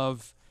me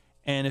of,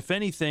 and if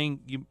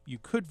anything, you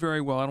could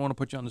very well, I don't want to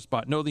put you on the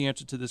spot, know the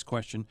answer to this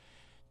question.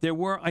 There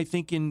were, I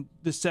think, in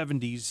the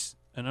 70s,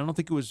 and I don't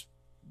think it was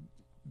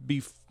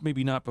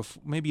maybe not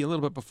before, maybe a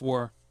little bit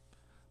before,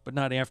 but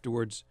not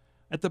afterwards.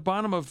 At the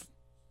bottom of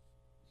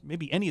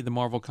maybe any of the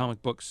Marvel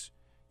comic books,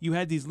 you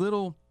had these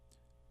little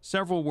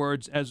several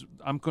words, as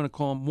I'm going to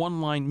call them,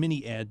 one-line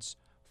mini ads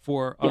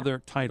for other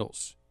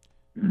titles.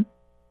 Mm-hmm.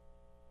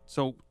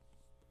 So,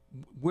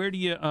 where do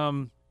you,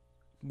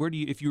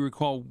 if you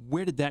recall,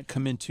 where did that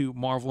come into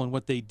Marvel and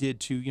what they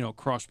did to,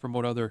 cross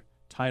promote other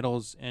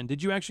titles? And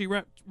did you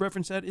actually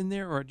reference that in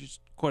there, or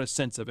just quite a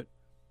sense of it?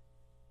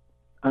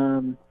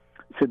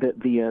 So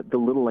the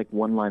little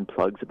one-line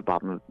plugs at the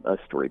bottom of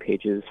story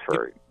pages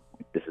for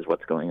this is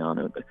what's going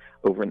on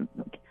over in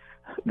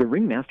the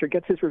Ringmaster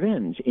gets his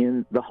revenge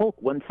in the Hulk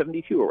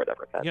 172 or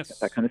whatever,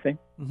 that kind of thing.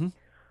 Mm-hmm.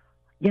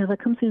 Yeah, that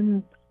comes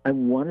in, I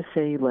want to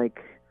say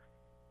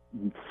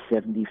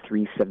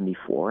 73,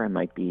 74. I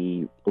might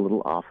be a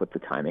little off with the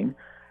timing.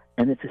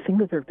 And it's a thing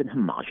that there have been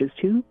homages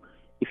to.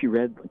 If you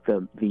read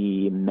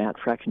the Matt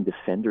Fraction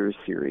Defenders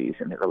series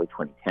in the early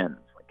 2010s,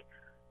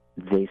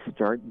 they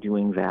start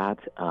doing that,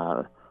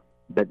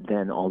 but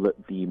then all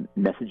the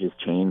messages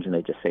change and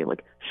they just say,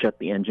 shut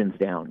the engines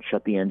down,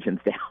 shut the engines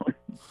down.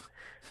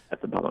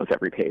 At the bottom of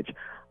every page.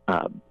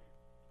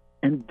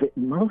 And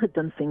Marvel had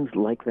done things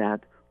like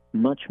that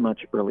much,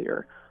 much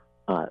earlier,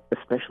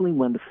 especially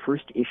when the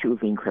first issue of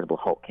The Incredible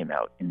Hulk came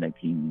out in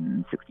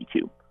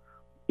 1962.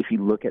 If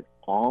you look at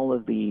all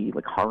of the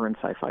horror and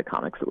sci-fi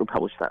comics that were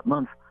published that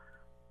month,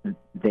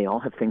 they all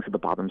have things at the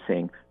bottom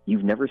saying,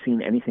 "You've never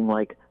seen anything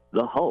like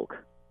the Hulk."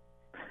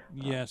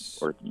 Yes.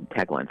 Or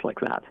taglines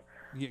like that.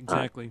 Yeah,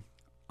 exactly.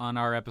 On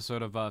our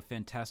episode of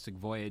Fantastic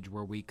Voyage,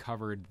 where we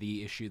covered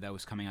the issue that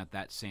was coming out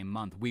that same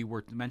month, we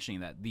were mentioning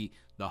that the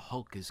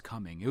Hulk is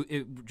coming.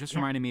 It just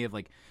reminded me of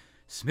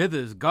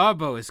Smithers,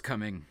 Garbo is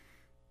coming.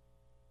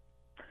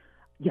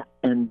 Yeah,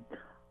 and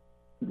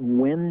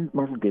when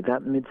Marvel did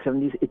that in the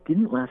mid-70s, it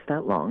didn't last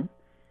that long.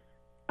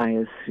 I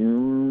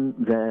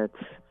assume that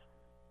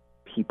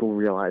people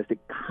realized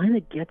it kind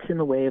of gets in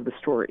the way of the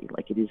story.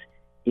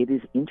 It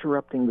is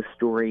interrupting the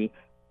story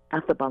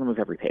at the bottom of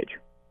every page.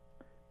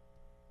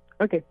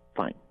 Okay,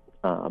 fine.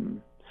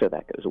 So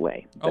that goes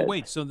away. Oh,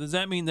 wait. So does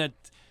that mean that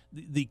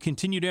the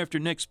continued after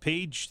next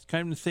page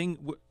kind of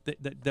thing,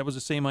 that was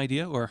the same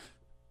idea, or?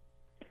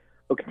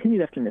 Oh,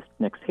 continued after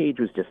next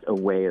page was just a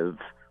way of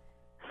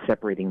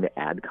separating the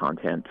ad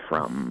content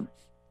from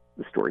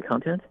the story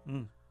content.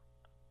 Mm.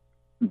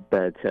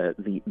 But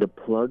the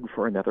plug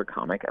for another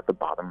comic at the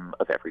bottom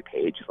of every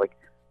page is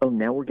oh,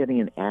 now we're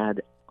getting an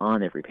ad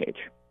on every page.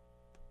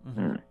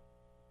 Mm-hmm.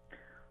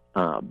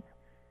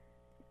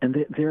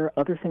 And there are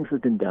other things that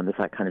have been done with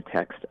that kind of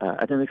text.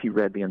 I don't know if you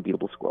read The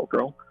Unbeatable Squirrel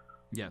Girl.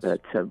 Yes.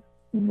 But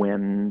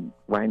when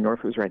Ryan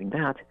North was writing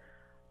that,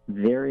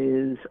 there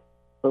is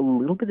a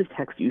little bit of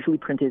text usually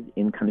printed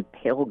in kind of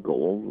pale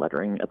gold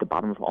lettering at the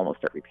bottom of almost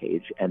every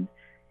page, and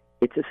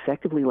it's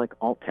effectively like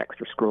alt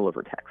text or scroll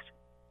over text.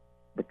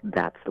 But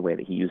that's the way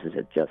that he uses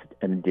it, just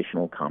an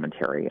additional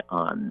commentary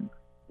on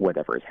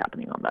whatever is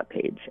happening on that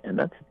page. And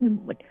that's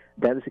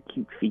that is a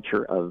cute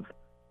feature of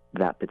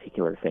that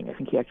particular thing. I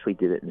think he actually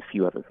did it in a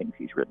few other things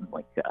he's written,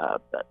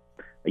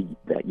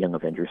 that Young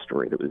Avengers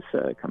story that was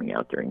coming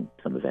out during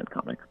some event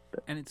comic.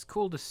 But, And it's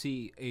cool to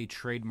see a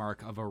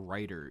trademark of a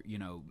writer,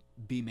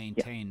 be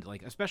maintained,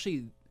 like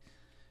especially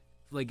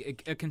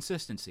like a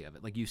consistency of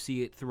it. Like you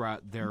see it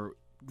throughout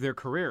their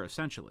career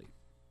essentially,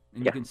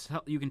 and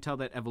you can tell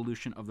that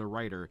evolution of the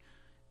writer,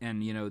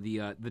 and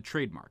the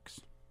trademarks.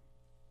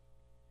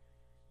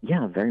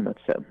 Yeah, very much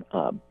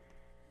so.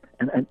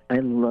 And I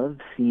love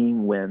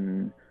seeing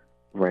when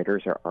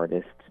writers or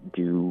artists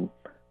do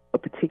a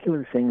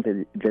particular thing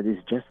that is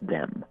just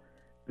them,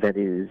 that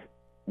is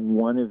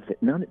one of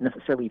not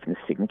necessarily even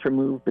a signature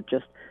move, but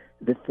just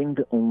the thing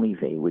that only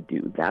they would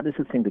do. That is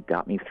the thing that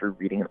got me through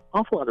reading an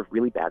awful lot of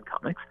really bad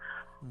comics.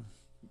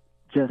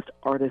 Just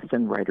artists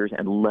and writers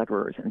and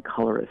letterers and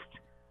colorists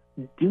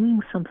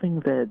doing something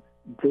that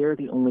they're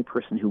the only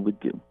person who would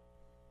do.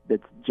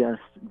 That's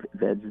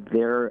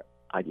their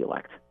ideal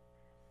act.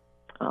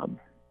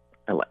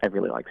 I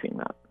really like seeing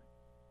that.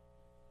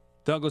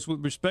 Douglas,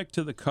 with respect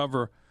to the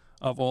cover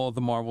of all of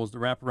the Marvels, the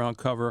wraparound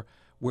cover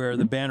where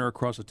the banner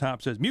across the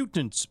top says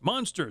mutants,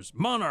 monsters,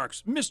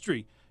 monarchs,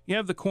 mystery. You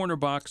have the corner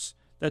box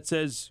that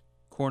says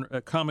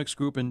comics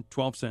group and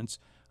 12 cents.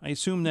 I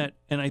assume that,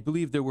 and I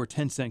believe there were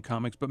 10-cent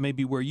comics, but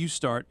maybe where you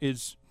start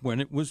is when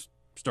it was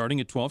starting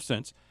at 12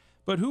 cents.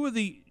 But who are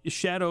the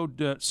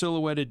shadowed,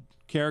 silhouetted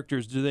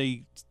characters?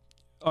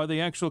 Are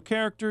they actual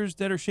characters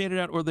that are shaded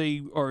out, or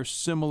they are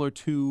similar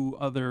to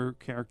other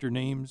character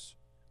names?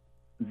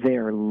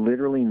 They're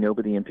literally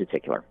nobody in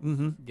particular.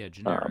 Mm-hmm. Yeah,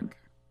 generic.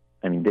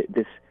 I mean,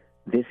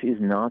 this is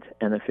not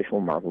an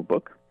official Marvel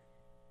book.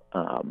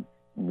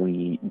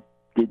 We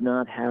did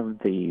not have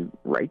the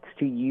rights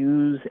to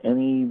use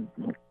any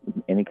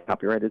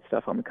copyrighted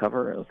stuff on the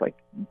cover. I was like,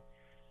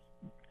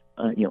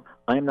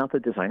 I am not the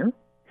designer.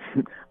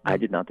 I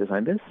did not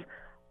design this,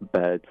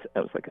 but I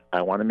was like,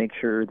 I want to make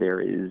sure there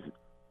is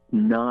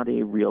not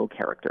a real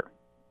character.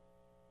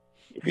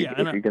 If you're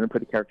going to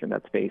put a character in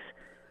that space,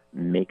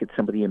 make it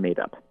somebody you made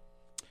up.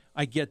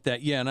 I get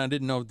that, yeah, and I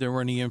didn't know if there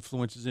were any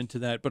influences into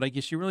that, but I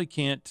guess you really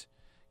can't.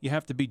 You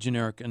have to be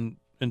generic and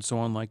so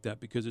on like that,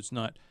 because it's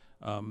not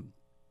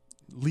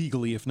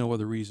legally, if no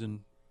other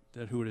reason,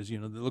 that who it is.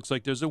 It looks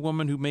like there's a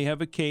woman who may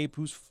have a cape,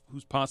 who's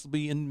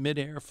possibly in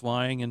midair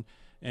flying,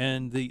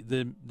 and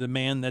the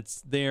man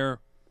that's there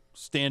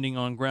standing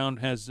on ground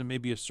has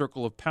maybe a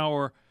circle of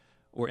power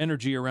or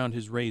energy around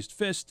his raised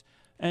fist,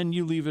 and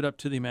you leave it up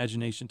to the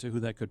imagination to who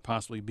that could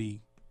possibly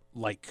be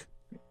like.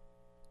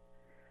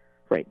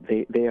 Right.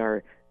 They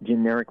are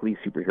generically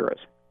superheroes.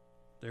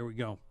 There we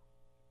go.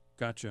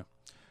 Gotcha.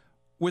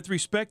 With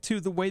respect to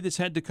the way this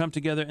had to come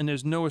together, and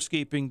there's no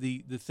escaping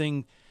the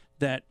thing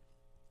that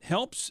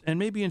helps, and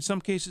maybe in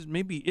some cases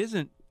maybe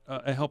isn't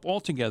a help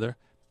altogether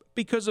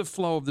because of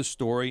flow of the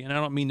story, and I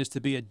don't mean this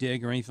to be a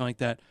dig or anything like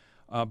that,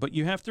 but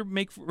you have to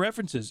make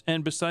references.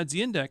 And besides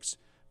the index,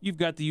 you've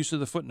got the use of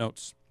the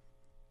footnotes.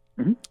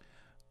 Mm-hmm.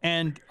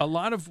 And a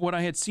lot of what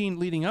I had seen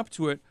leading up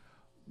to it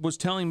was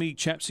telling me,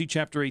 see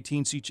chapter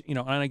 18,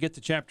 and I get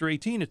to chapter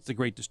 18, it's the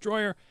Great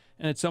Destroyer,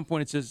 and at some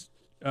point it says,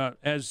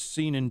 as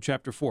seen in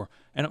chapter 4.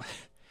 And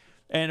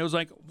it was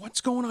like, what's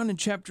going on in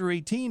chapter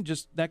 18?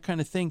 Just that kind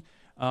of thing.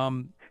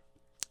 And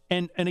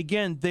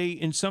again, they,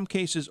 in some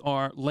cases,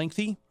 are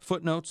lengthy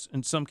footnotes.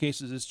 In some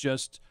cases, it's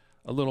just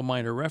a little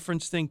minor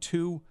reference thing,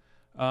 too.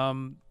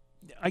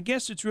 I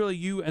guess it's really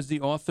you as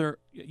the author,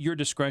 your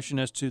discretion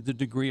as to the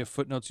degree of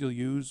footnotes you'll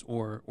use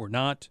or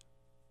not.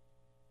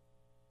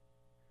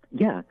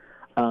 Yeah.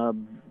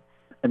 And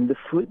the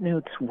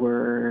footnotes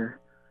were,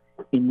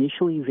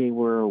 initially they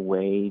were a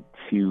way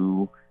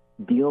to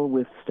deal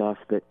with stuff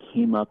that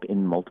came up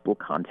in multiple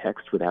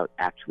contexts without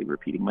actually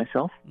repeating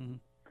myself. Mm-hmm.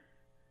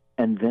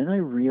 And then I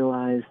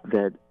realized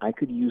that I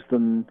could use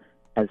them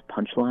as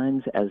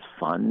punchlines, as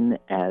fun,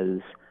 as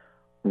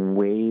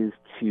ways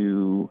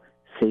to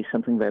say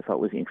something that I thought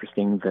was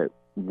interesting that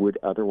would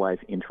otherwise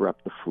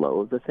interrupt the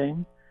flow of the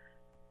thing.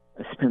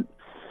 I spent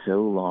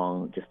so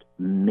long just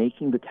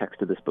making the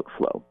text of this book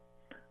flow,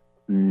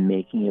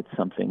 making it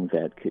something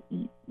that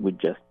would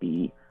just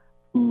be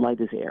light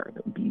as air,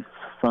 that would be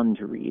fun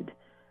to read.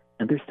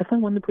 And there's stuff I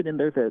wanted to put in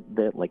there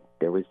that like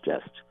there was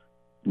just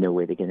no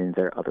way to get in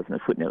there other than a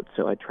footnote.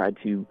 So I tried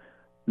to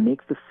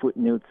make the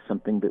footnotes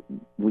something that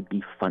would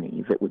be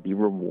funny, that would be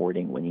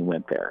rewarding when you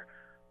went there.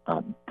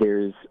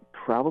 There's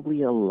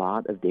probably a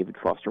lot of David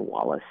Foster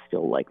Wallace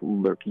still like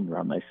lurking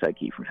around my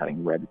psyche from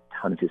having read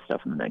a ton of his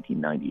stuff in the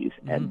 1990s,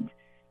 mm-hmm. and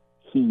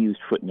he used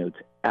footnotes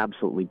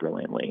absolutely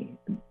brilliantly,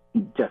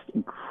 just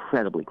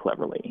incredibly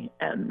cleverly,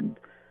 and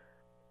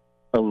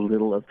a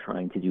little of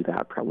trying to do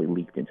that probably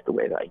leaked into the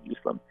way that I use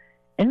them.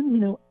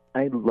 And,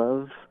 I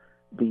love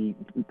the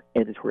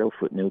editorial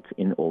footnotes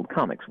in old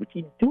comics, which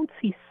you don't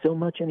see so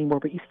much anymore,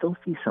 but you still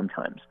see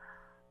sometimes.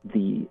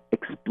 The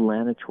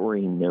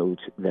explanatory note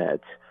that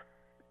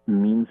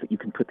means that you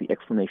can put the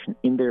explanation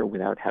in there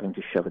without having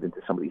to shove it into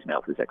somebody's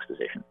mouth as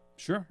exposition.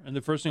 Sure. And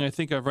the first thing I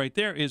think of right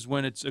there is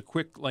when it's a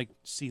quick, like,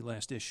 see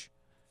last-ish,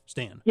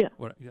 Stan. Yeah.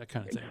 That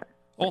kind of thing.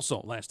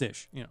 Also,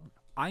 last-ish,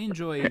 I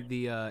enjoy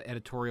the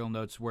editorial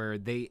notes where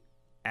they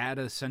add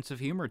a sense of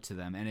humor to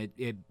them, and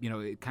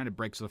it kind of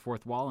breaks the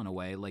fourth wall in a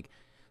way. Like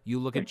you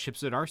look at Chip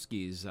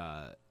Zdarsky's,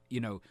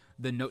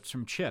 the notes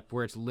from Chip,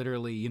 where it's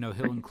literally,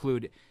 he'll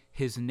include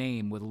his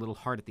name with a little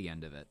heart at the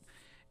end of it,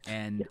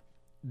 and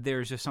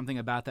there's just something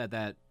about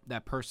that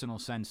personal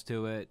sense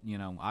to it,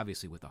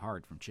 obviously with the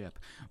heart from Chip,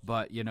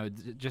 but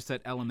just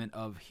that element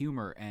of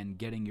humor and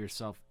getting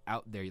yourself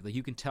out there. Like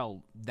you can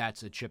tell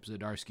that's a Chip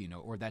Zdarsky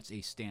note, or that's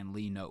a Stan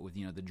Lee note with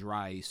the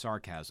dry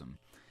sarcasm,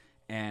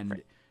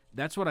 and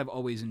that's what I've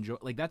always enjoyed.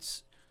 Like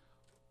that's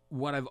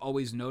what I've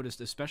always noticed,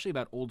 especially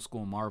about old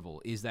school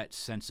Marvel, is that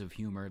sense of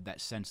humor,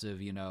 that sense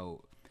of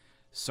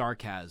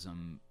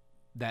sarcasm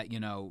that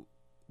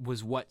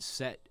was what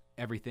set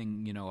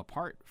everything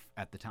apart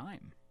at the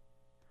time.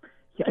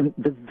 Yeah, I mean,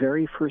 the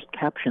very first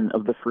caption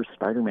of the first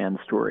Spider-Man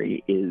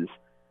story is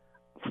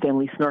Stan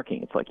Lee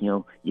snarking. It's like,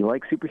 you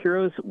like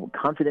superheroes? Well,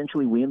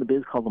 confidentially, we in the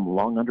biz call them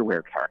long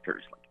underwear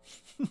characters.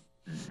 Like,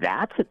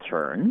 that's a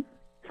turn.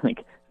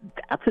 Like,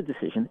 that's a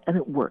decision, and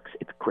it works.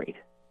 It's great.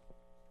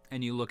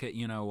 And you look at,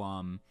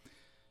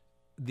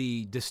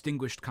 the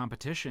distinguished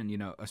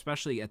competition,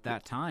 especially at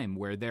that time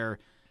where they're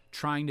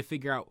trying to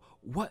figure out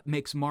what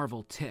makes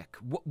Marvel tick.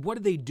 What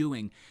are they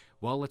doing?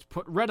 Well, let's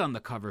put red on the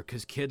cover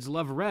because kids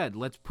love red.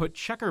 Let's put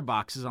checker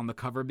boxes on the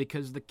cover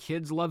because the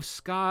kids love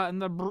ska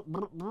and the brr,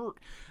 brr, brr.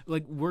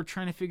 Like, we're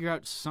trying to figure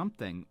out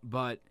something.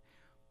 But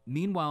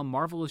meanwhile,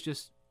 Marvel is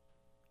just,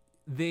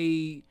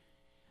 they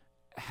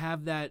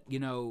have that,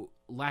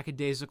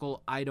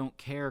 lackadaisical, I don't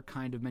care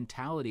kind of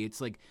mentality. It's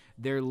like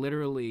they're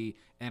literally,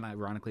 and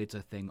ironically, it's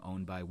a thing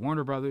owned by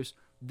Warner Brothers,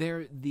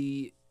 they're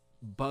the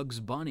Bugs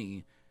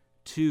Bunny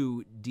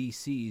to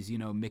DC's,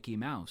 Mickey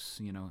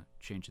Mouse,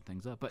 changing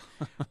things up. But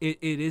it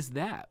is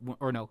that.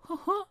 Or no,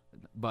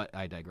 but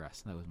I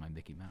digress. That was my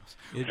Mickey Mouse.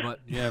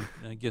 Yeah,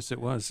 I guess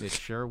it was. It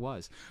sure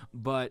was.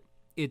 But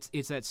it's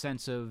that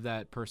sense of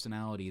that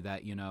personality,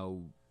 that,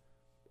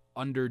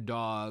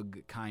 underdog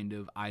kind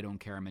of I don't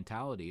care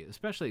mentality.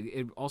 Especially,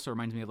 it also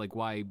reminds me of like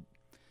why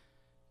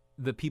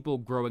the people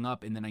growing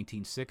up in the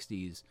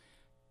 1960s,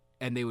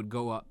 and they would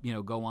go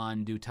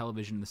on, do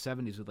television in the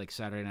 70s with like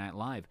Saturday Night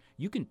Live.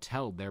 You can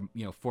tell they're,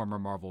 former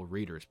Marvel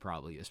readers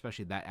probably,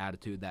 especially that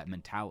attitude, that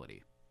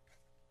mentality.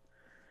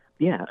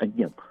 Yeah,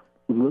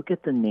 look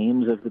at the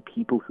names of the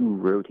people who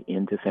wrote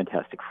into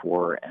Fantastic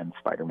Four and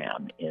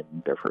Spider-Man in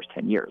their first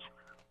 10 years.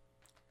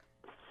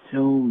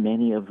 So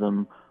many of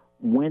them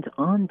went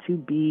on to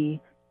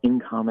be in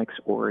comics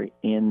or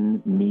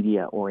in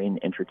media or in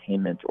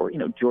entertainment, or,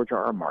 George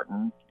R.R.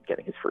 Martin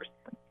getting his first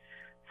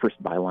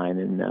byline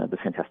in the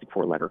Fantastic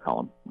Four letter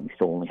column. He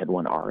still only had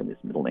one R in his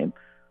middle name.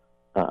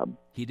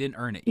 He didn't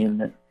earn it.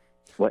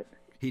 What?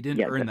 He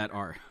didn't earn that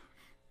R.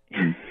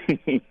 In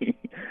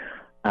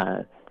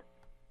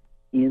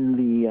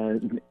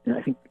the,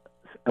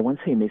 I want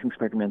to say Amazing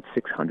Spider-Man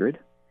 600,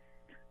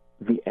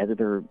 the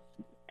editor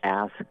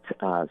asked,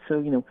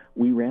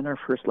 we ran our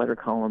first letter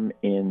column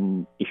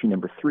in issue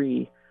number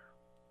 3.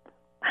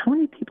 How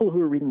many people who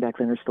were reading back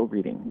then are still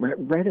reading?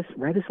 Write us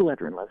a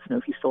letter and let us know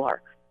if you still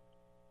are.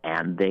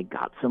 And they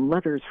got some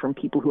letters from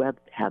people who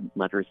had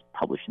letters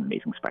published in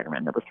Amazing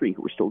Spider-Man number 3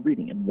 who were still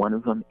reading. And one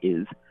of them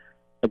is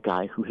a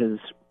guy who has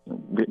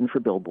written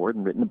for Billboard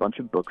and written a bunch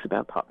of books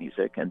about pop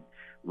music and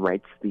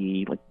writes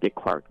the Dick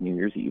Clark New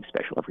Year's Eve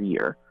special every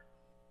year.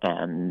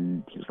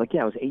 And he was like,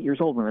 I was 8 years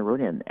old when I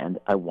wrote in, and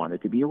I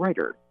wanted to be a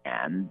writer.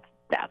 And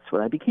that's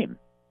what I became.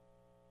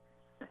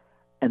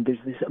 And there's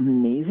this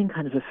amazing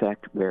kind of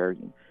effect where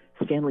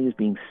Stan Lee is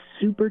being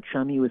super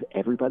chummy with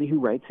everybody who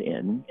writes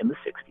in the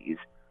 60s,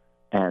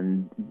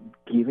 and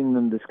giving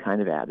them this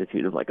kind of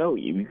attitude of like, oh,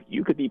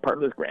 you could be part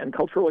of this grand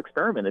cultural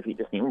experiment if you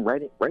just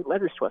write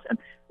letters to us. And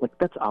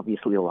that's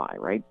obviously a lie,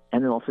 right?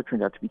 And it also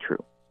turned out to be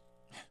true.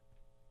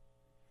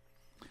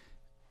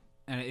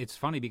 And it's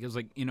funny because,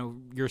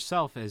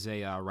 yourself as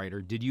a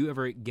writer, did you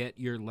ever get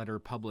your letter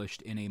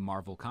published in a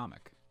Marvel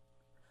comic?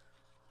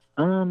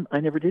 I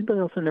never did, but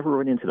I also never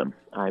wrote into them.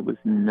 I was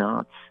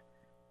not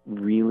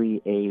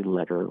really a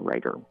letter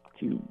writer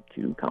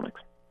to comics.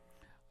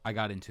 I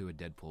got into a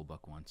Deadpool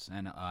book once,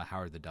 and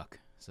Howard the Duck,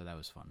 so that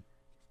was fun.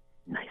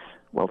 Nice.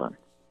 Well done.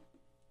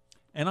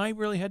 And I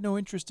really had no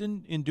interest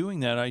in doing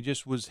that. I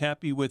just was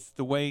happy with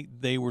the way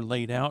they were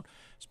laid out,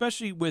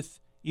 especially with,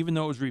 even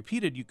though it was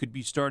repeated, you could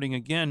be starting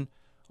again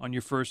on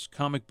your first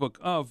comic book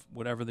of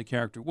whatever the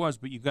character was,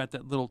 but you got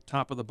that little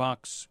top of the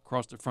box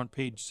across the front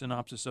page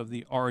synopsis of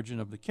the origin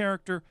of the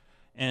character,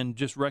 and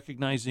just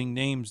recognizing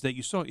names that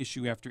you saw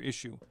issue after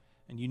issue,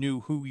 and you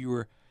knew who you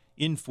were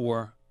in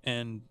for,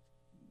 and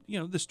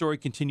the story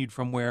continued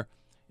from where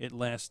it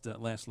last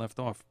left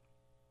off.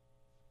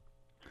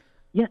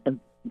 Yeah, and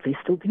they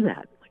still do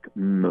that.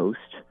 Most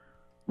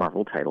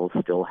Marvel titles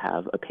still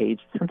have a page,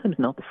 sometimes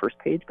not the first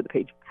page, but a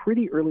page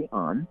pretty early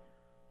on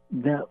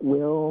that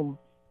will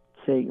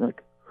say,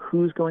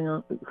 who's going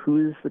on,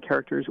 who is the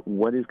characters,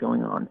 what is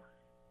going on.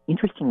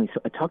 Interestingly, so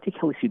I talked to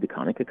Kelly Sue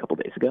DeConnick a couple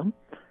days ago,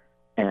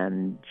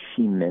 and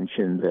she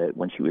mentioned that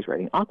when she was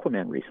writing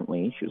Aquaman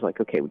recently, she was like,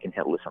 okay, we can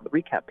handle this on the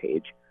recap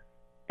page,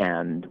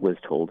 and was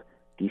told,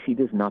 DC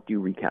does not do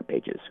recap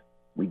pages.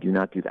 We do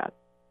not do that.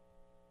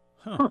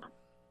 Huh.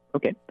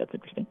 Okay, that's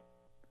interesting.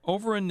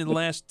 Over in the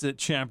last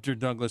chapter,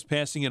 Douglas,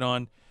 passing it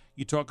on,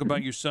 you talk Mm-hmm.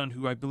 about your son,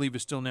 who I believe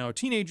is still now a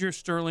teenager,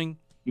 Sterling,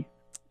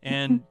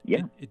 and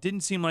Yeah. it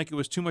didn't seem like it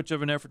was too much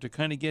of an effort to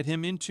kind of get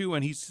him into,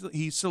 and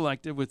he's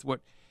selective with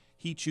what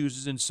he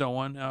chooses and so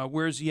on.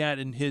 Where's he at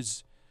in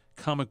his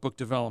comic book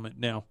development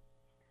now?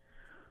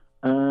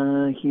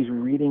 He's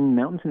reading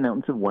Mountains and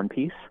Mountains of One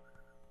Piece.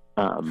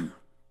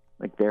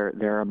 Like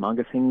there are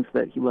manga things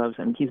that he loves.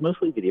 I mean, he's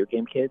mostly a video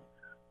game kid,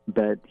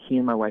 but he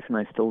and my wife and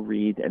I still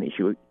read an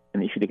issue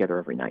together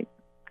every night.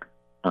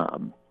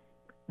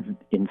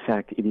 In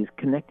fact, it is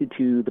connected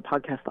to the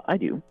podcast that I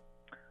do,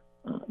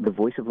 The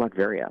Voice of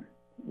Latveria,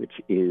 which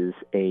is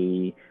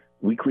a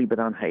weekly but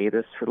on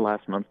hiatus for the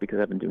last month because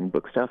I've been doing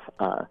book stuff,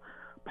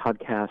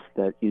 podcast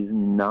that is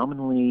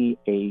nominally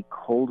a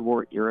Cold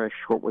War era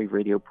shortwave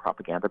radio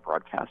propaganda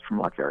broadcast from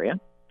Latveria.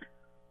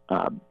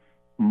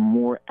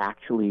 More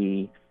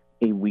actually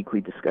a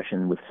weekly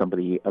discussion with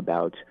somebody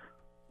about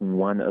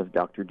one of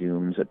Dr.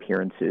 Doom's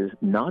appearances,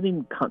 not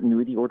in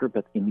continuity order,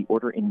 but in the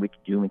order in which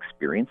Doom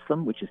experienced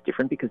them, which is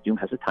different because Doom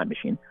has a time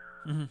machine.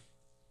 Mm-hmm.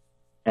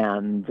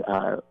 And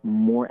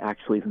more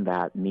actually than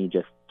that, me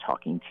just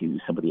talking to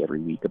somebody every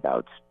week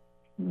about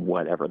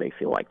whatever they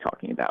feel like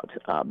talking about.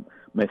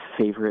 My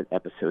favorite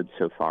episode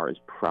so far is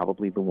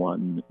probably the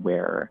one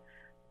where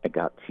I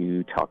got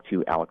to talk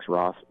to Alex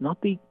Ross,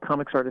 not the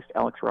comics artist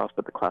Alex Ross,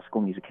 but the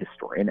classical music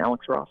historian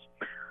Alex Ross,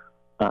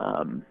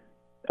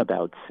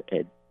 about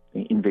an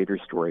Invader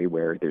story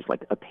where there's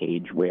like a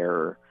page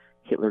where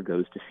Hitler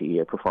goes to see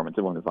a performance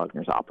of one of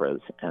Wagner's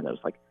operas, and I was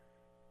like,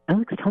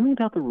 Alex, tell me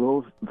about the role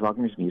of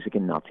Wagner's music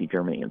in Nazi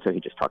Germany. And so he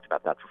just talked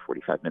about that for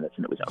 45 minutes,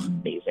 and it was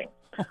amazing.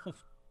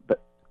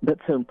 But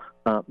so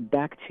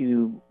back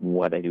to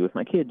what I do with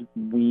my kid,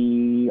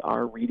 we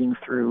are reading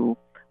through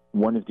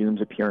one of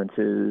Doom's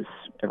appearances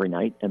every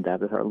night, and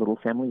that is our little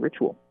family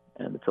ritual,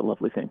 and it's a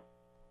lovely thing.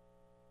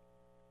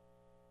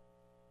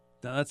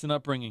 Now, that's an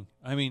upbringing.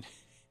 I mean,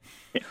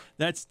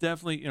 that's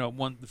definitely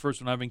the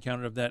first one I've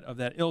encountered of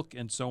that ilk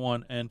and so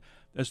on. And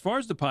as far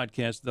as the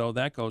podcast though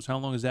that goes, how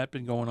long has that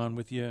been going on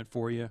with you and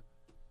for you?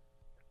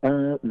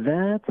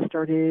 That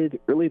started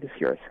early this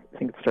year. I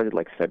think it started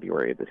like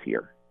February of this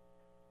year,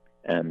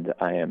 and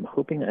I am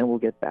hoping I will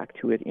get back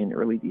to it in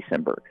early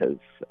December because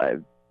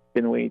I've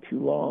been away too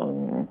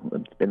long.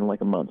 It's been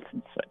like a month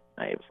since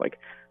I was like,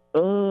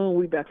 oh,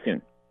 we'll be back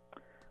soon.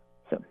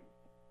 So,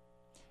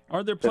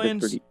 are there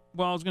plans?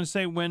 Well, I was going to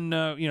say when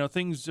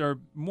things are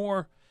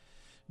more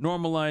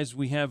normalized,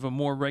 we have a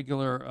more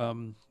regular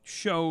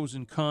shows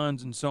and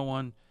cons and so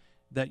on,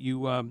 that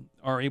you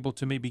are able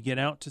to maybe get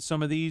out to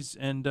some of these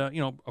and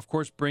of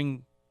course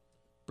bring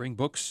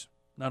books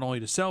not only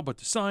to sell but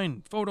to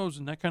sign, photos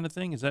and that kind of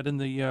thing. Is that in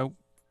the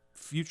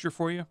future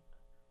for you?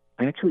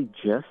 I actually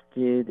just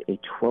did a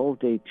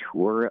 12-day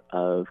tour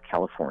of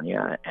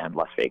California and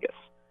Las Vegas.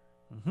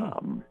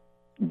 Mm-hmm.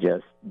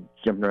 Just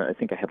jumping around. I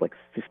think I had like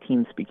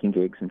 15 speaking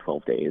gigs in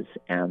 12 days,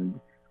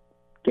 and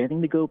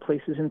getting to go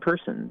places in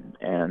person.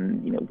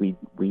 And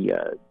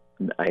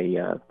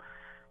I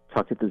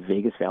talked at the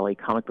Vegas Valley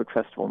Comic Book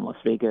Festival in Las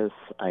Vegas.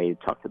 I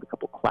talked at a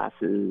couple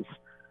classes.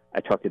 I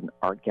talked at an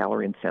art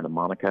gallery in Santa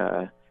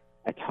Monica.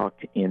 I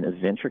talked in a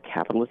venture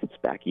capitalist's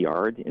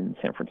backyard in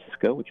San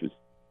Francisco, which was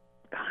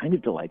kind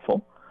of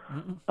delightful.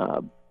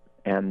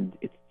 And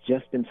it's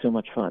just been so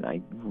much fun.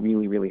 I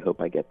really, really hope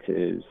I get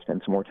to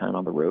spend some more time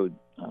on the road,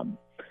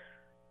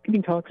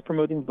 giving talks,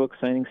 promoting books,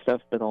 signing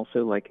stuff, but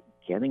also like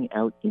getting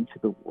out into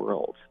the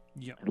world.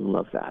 Yeah, I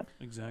love that.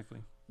 Exactly.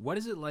 What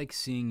is it like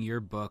seeing your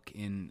book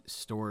in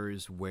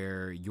stores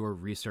where your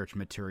research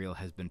material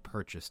has been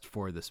purchased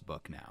for this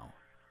book now?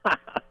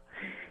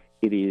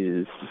 It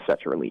is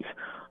such a relief.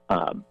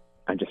 I'm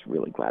just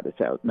really glad it's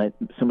out. My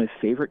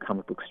favorite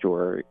comic book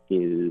store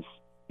is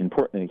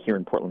here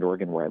in Portland,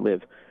 Oregon, where I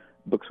live,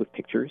 Books with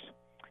Pictures.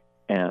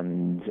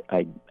 And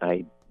I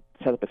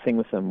set up a thing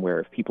with them where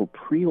if people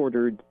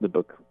pre-ordered the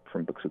book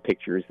from Books with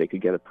Pictures, they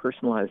could get a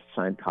personalized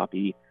signed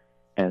copy,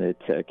 and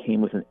it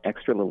came with an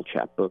extra little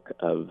chapbook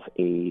of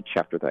a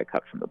chapter that I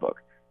cut from the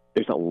book.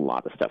 There's a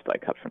lot of stuff that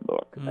I cut from the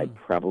book. I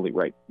probably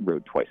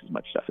wrote twice as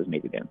much stuff as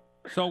made it in.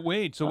 So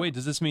wait,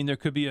 does this mean there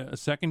could be a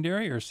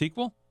secondary or a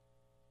sequel?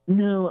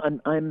 No,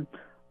 I'm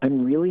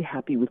really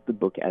happy with the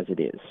book as it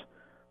is.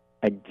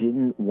 I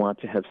didn't want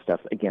to have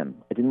stuff, again,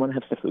 I didn't want to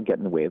have stuff that would get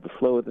in the way of the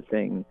flow of the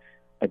thing.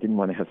 I didn't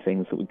want to have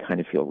things that would kind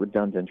of feel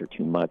redundant or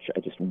too much.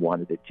 I just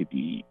wanted it to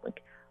be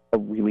like a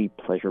really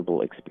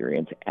pleasurable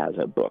experience as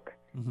a book.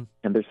 Mm-hmm.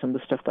 And there's some of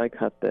the stuff that I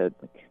cut that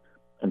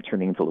I'm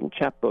turning into little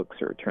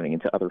chapbooks or turning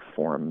into other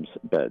forms,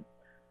 but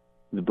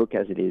the book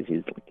as it is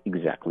like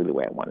exactly the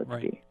way I want it to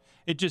be.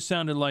 It just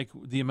sounded like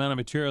the amount of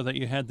material that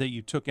you had that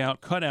you took out,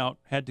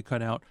 had to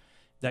cut out,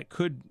 that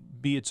could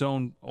be its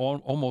own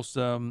almost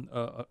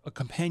a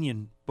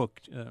companion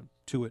book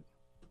to it.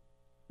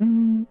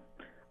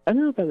 I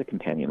don't know about a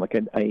companion. Like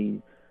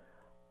I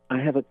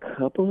have a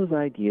couple of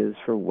ideas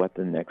for what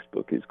the next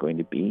book is going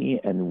to be,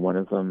 and one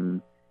of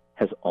them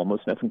has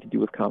almost nothing to do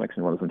with comics,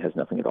 and one of them has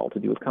nothing at all to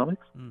do with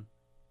comics.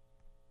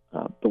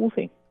 but we'll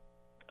see.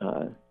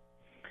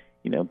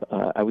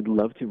 I would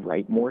love to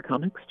write more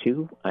comics,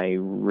 too. I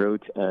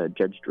wrote a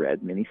Judge Dredd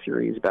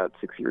miniseries about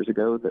 6 years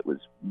ago that was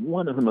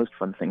one of the most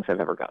fun things I've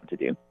ever gotten to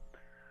do.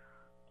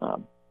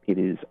 It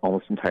is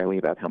almost entirely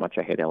about how much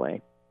I hate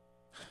L.A.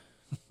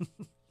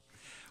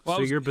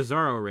 So you're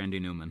Bizarro Randy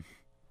Newman.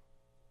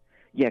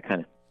 Yeah,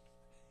 kind of.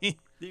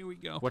 There we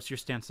go. What's your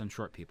stance on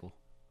short people?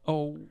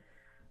 Oh.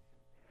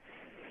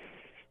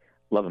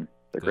 Love them.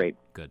 They're great.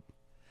 Good.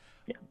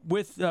 Yeah.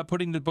 With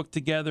putting the book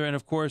together, and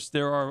of course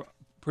there are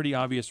pretty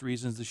obvious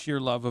reasons, the sheer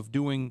love of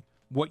doing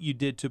what you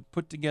did to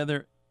put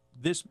together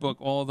this book,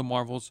 all the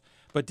Marvels.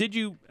 But did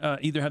you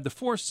either have the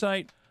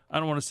foresight, I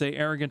don't want to say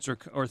arrogance,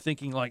 or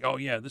thinking like, oh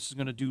yeah, this is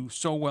going to do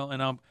so well,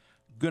 and I'm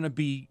going to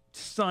be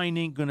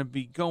signing, going to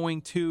be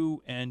going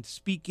to and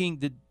speaking?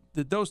 Did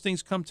those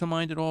things come to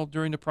mind at all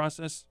during the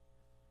process?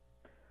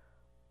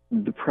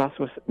 The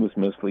process was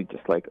mostly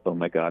just like, oh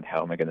my God,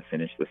 how am I going to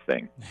finish this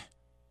thing?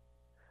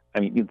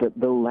 I mean,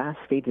 the last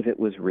stage of it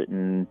was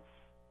written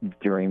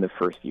during the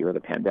first year of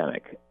the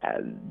pandemic,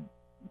 as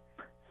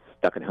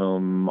stuck at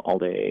home all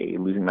day,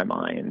 losing my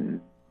mind,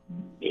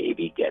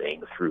 maybe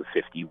getting through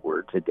 50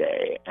 words a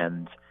day,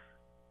 and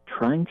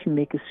trying to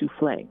make a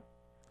souffle,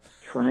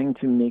 trying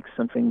to make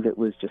something that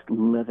was just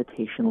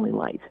levitationally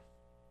light.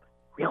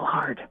 Real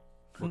hard.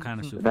 What kind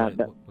of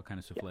souffle? What kind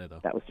of souffle, though?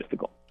 That was just the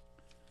goal.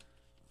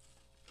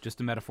 Just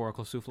a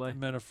metaphorical souffle?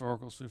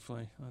 Metaphorical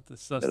souffle. Not the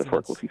sustenance.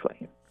 Metaphorical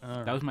souffle.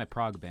 Right. That was my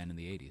prog band in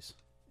the 80s.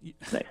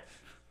 Nice.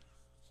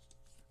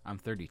 I'm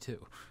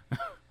 32.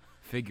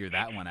 Figure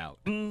that one out.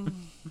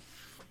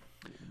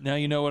 Now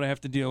you know what I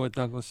have to deal with,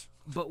 Douglas.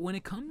 But when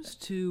it comes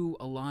to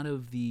a lot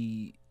of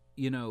the,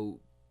 the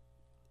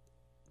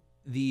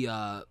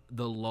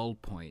lull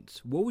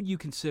points, what would you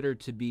consider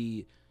to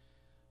be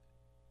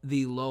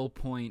the lull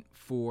point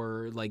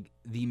for like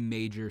the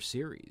major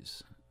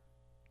series?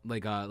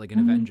 Like an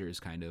Avengers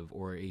kind of,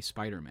 or a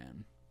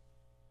Spider-Man?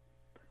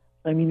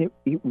 I mean,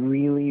 it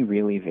really,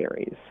 really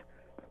varies.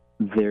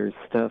 There's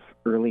stuff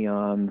early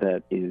on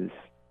that is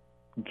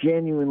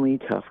genuinely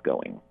tough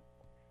going.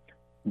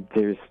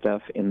 There's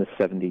stuff in the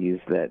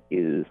 70s that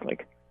is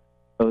like,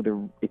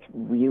 it's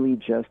really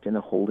just in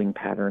a holding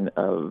pattern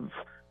of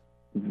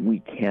we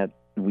can't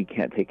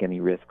take any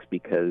risks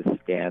because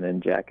Stan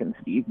and Jack and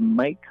Steve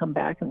might come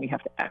back and we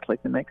have to act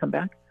like they might come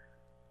back.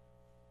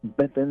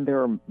 But then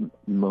there are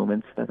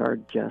moments that are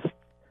just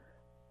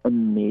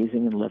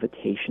amazing and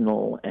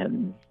levitational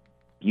and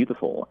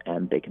beautiful,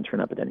 and they can turn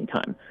up at any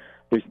time.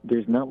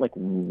 There's not like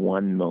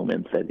one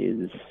moment that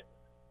is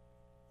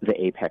the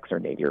apex or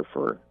nadir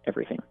for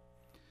everything.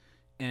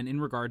 And in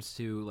regards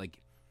to,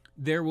 like,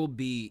 there will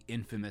be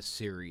infamous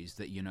series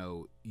that,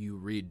 you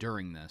read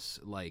during this,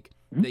 like,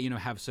 that,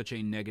 have such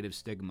a negative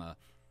stigma.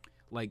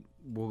 Like,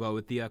 we'll go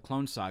with the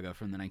Clone Saga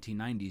from the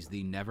 1990s,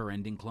 the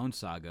never-ending Clone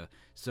Saga.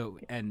 So,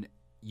 and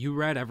you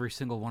read every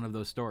single one of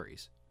those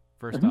stories.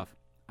 First off,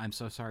 I'm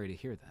so sorry to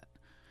hear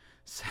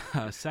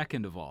that.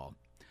 Second of all,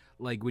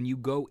 like, when you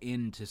go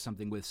into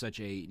something with such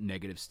a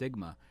negative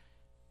stigma,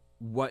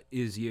 what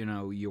is,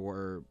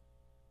 your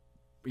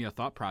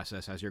thought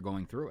process as you're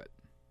going through it?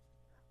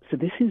 So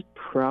this is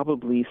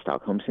probably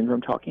Stockholm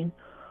Syndrome talking,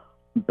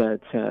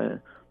 but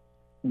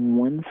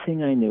one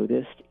thing I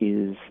noticed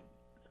is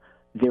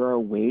there are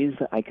ways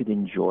that I could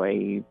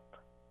enjoy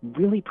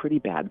really pretty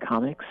bad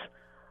comics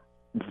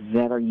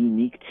that are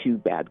unique to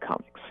bad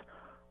comics.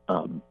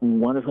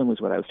 One of them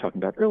was what I was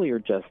talking about earlier,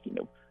 just,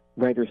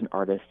 writers and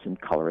artists and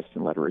colorists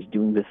and letterers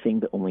doing the thing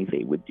that only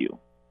they would do.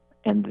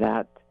 And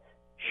that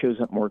shows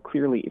up more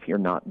clearly if you're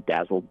not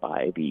dazzled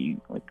by the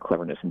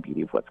cleverness and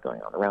beauty of what's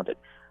going on around it.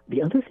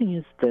 The other thing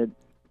is that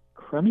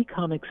crummy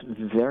comics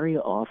very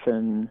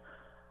often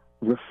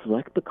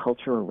reflect the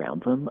culture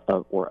around them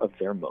or of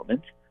their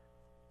moment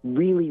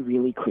really,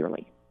 really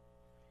clearly.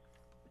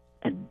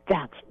 And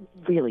that's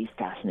really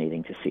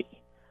fascinating to see.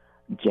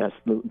 Just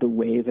the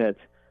way that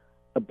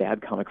a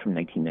bad comic from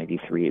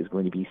 1993 is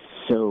going to be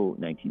so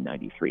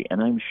 1993.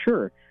 And I'm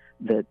sure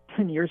that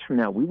 10 years from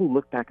now, we will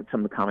look back at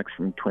some of the comics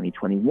from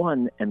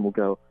 2021 and we'll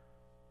go,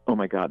 oh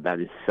my God, that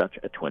is such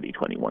a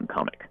 2021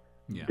 comic.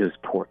 Yeah. Those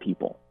poor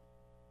people.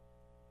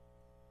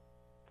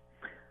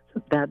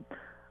 So that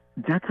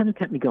kind of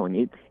kept me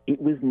going.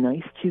 It was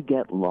nice to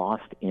get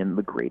lost in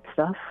the great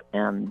stuff,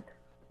 and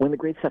when the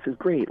great stuff is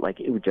great, like,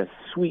 it would just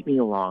sweep me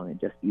along and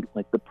just be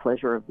like the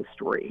pleasure of the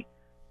story.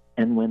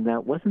 And when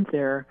that wasn't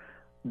there,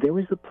 there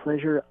was the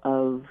pleasure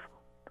of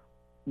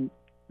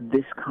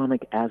this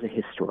comic as a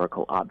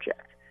historical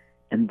object,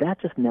 and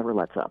that just never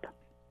lets up.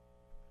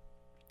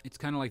 It's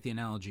kind of like the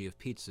analogy of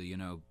pizza.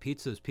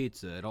 Pizza's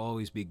pizza. It'll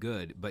always be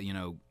good, but,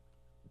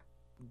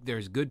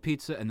 there's good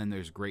pizza and then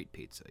there's great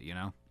pizza,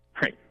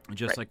 Right.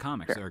 Just like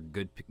comics. There are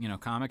good,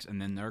 comics,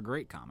 and then there are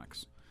great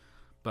comics.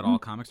 But all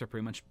comics are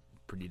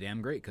pretty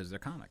damn great because they're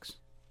comics.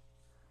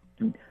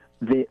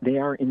 They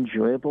are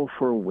enjoyable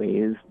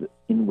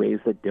in ways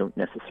that don't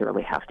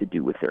necessarily have to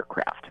do with their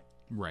craft.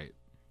 Right.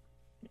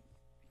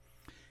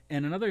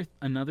 And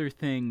another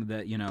thing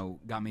that,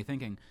 got me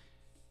thinking,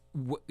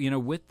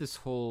 with this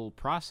whole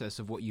process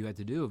of what you had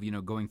to do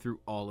of, going through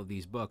all of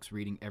these books,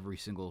 reading every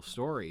single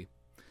story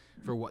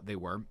for what they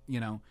were,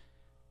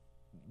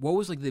 what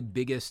was like the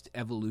biggest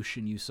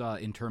evolution you saw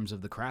in terms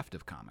of the craft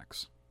of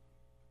comics?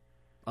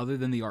 Other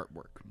than the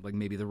artwork, like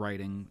maybe the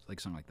writing, like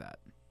something like that.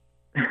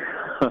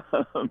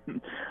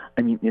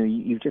 I mean,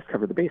 you've just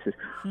covered the bases.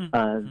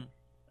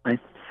 I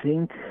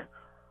think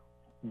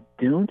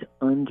don't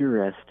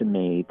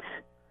underestimate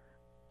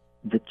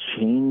the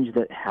change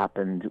that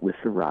happened with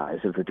the rise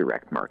of the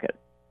direct market.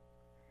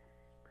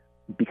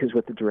 Because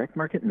what the direct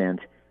market meant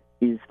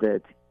is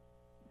that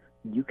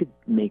you could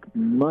make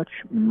much,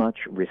 much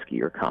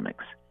riskier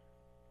comics.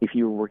 If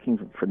you were working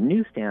for the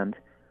newsstand,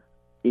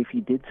 if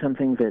you did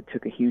something that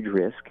took a huge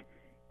risk,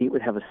 it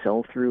would have a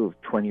sell-through of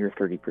 20 or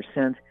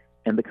 30%,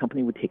 and the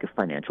company would take a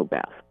financial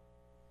bath.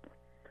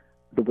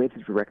 The way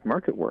the direct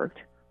market worked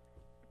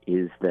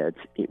is that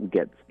it would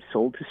get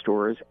sold to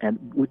stores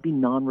and would be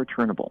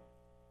non-returnable.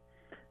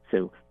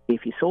 So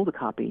if you sold a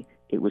copy,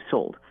 it was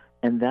sold.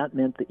 And that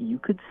meant that you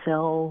could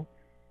sell,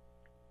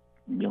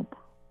 many,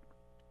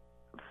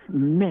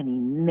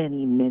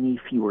 many, many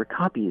fewer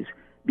copies,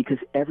 because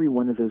every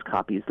one of those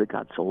copies that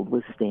got sold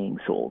was staying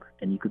sold,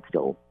 and you could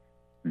still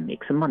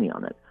make some money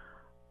on it,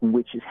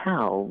 which is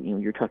how,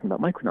 you're talking about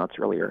Micronauts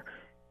earlier.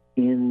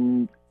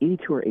 In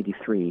 82 or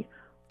 83,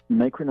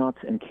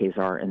 Micronauts and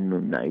Kazar and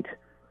Moon Knight,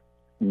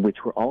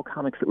 which were all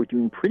comics that were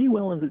doing pretty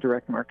well in the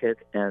direct market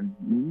and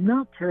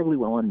not terribly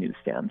well on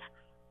newsstands,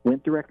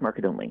 went direct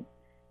market only.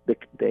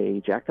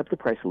 They jacked up the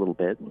price a little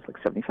bit. It was like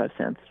 75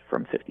 cents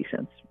from 50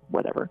 cents,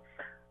 whatever.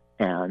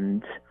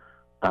 And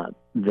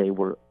they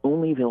were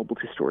only available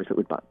to stores that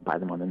would buy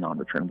them on a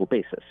non-returnable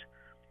basis.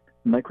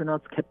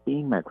 Micronauts kept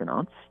being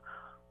Micronauts.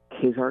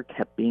 Kazar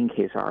kept being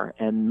Kazar.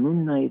 And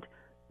Moon Knight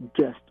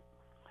just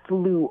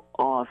flew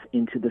off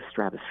into the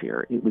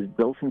stratosphere. It was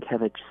Bill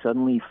Sienkiewicz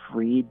suddenly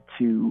freed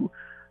to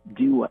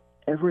do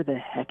whatever the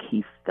heck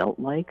he felt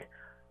like,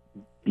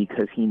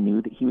 because he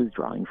knew that he was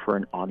drawing for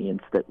an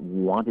audience that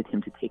wanted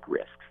him to take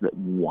risks, that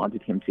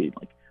wanted him to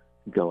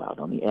go out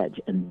on the edge.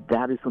 And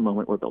that is the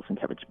moment where Bill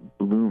Sienkiewicz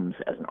blooms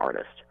as an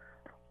artist.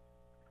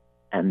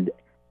 And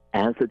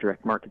as the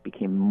direct market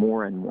became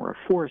more and more a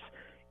force,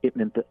 it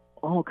meant that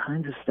all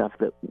kinds of stuff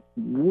that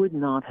would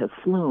not have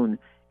flown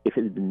if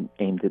it had been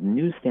aimed at a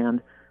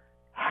newsstand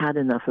had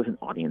enough of an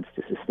audience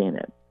to sustain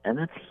it. And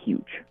that's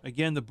huge.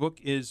 Again, the book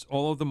is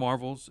All of the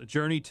Marvels, A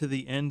Journey to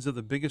the Ends of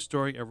the Biggest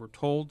Story Ever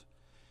Told.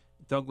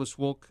 Douglas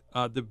Wolk.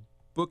 The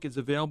book is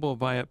available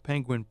via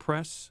Penguin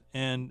Press.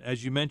 And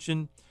as you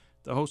mentioned,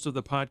 the host of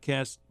the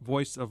podcast,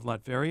 Voice of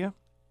Latveria.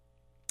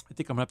 I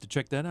think I'm going to have to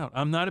check that out.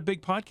 I'm not a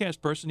big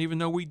podcast person, even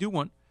though we do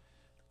one,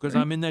 because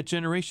I'm in that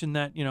generation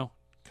that,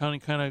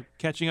 kind of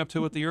catching up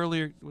to what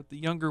the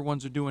younger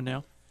ones are doing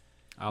now.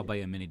 I'll buy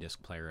a mini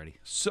disc player ready.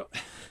 So,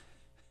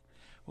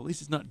 well, at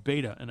least it's not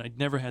beta, and I'd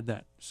never had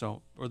that.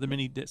 So, or the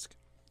mini disc.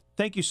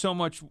 Thank you so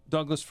much,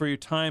 Douglas, for your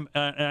time.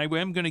 And I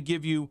am going to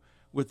give you,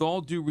 with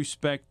all due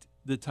respect,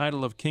 the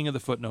title of King of the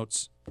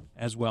Footnotes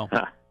as well.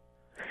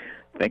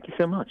 Thank you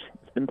so much.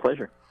 It's been a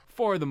pleasure.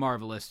 For the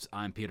Marvelists,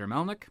 I'm Peter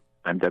Melnick.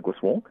 I'm Douglas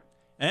Wolk.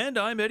 And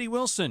I'm Eddie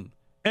Wilson.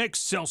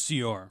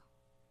 Excelsior!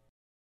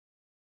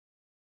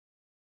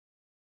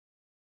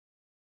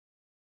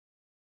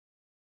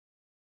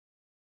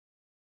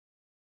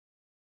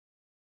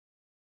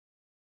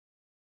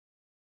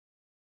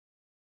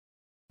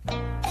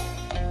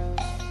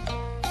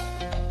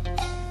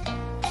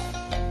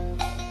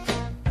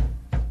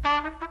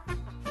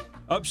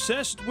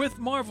 Obsessed with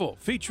Marvel,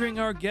 featuring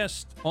our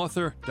guest,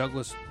 author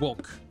Douglas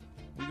Wolk.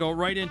 We go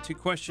right into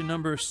question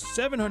number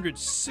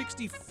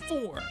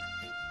 764,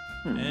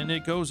 and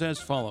it goes as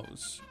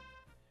follows.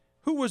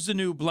 Who was the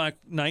new Black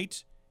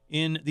Knight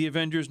in the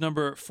Avengers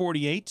number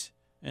 48?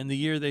 And the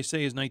year they say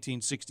is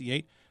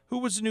 1968. Who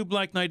was the new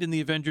Black Knight in the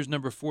Avengers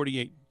number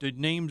 48? The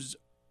names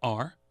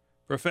are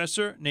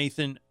Professor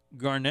Nathan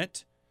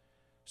Garnett,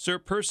 Sir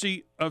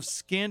Percy of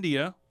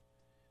Scandia,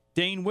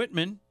 Dane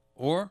Whitman,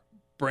 or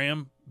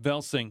Bram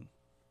Velsing.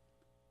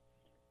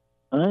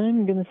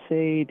 I'm going to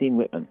say Dane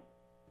Whitman.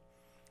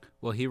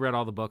 Well, he read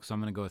all the books, so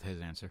I'm going to go with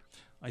his answer.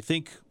 I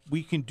think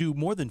we can do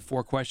more than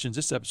 4 questions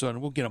this episode,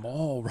 and we'll get them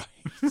all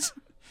right.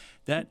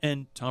 That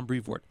and Tom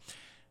Brevoort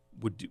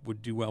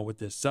would do well with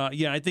this.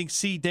 I think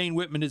C, Dane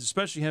Whitman, is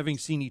especially having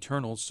seen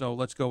Eternals, so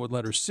let's go with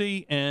letter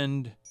C,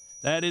 and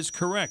that is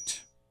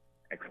correct.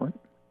 Excellent.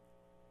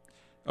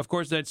 Of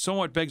course, that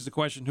somewhat begs the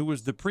question, who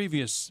was the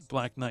previous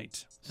Black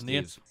Knight? And the Steve.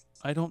 answer,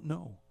 I don't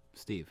know.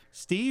 Steve.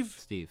 Steve?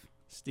 Steve.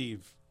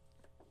 Steve.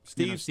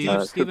 Steve. So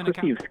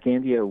Percy of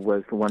Scandia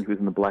was the one who was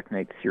in the Black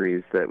Knight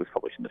series that was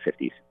published in the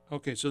 50s.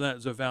 Okay, so that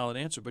is a valid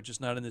answer, but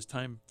just not in this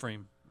time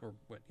frame. Or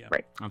what? Yeah.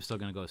 Right. I'm still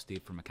going to go with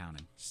Steve from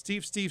accounting.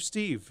 Steve.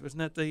 Isn't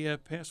that the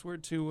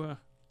password to...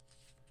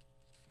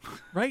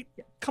 Right?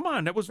 Yeah. Come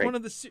on, that was one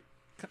of the...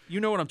 You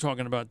know what I'm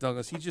talking about,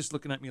 Douglas. He's just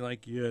looking at me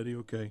like, yeah,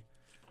 okay.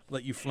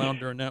 Let you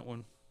flounder in that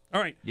one.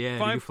 All right.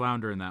 Yeah, you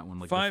flounder in that one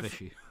like the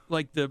fishy.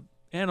 Like the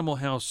Animal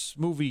House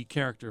movie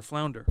character,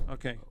 Flounder.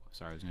 Okay. Oh,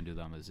 sorry, I was going to do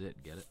that on the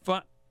Zit. Get it?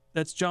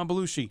 That's John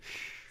Belushi.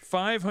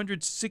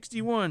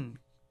 561.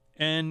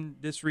 And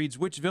this reads,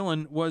 which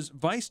villain was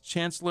Vice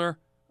Chancellor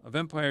of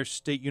Empire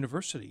State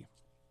University?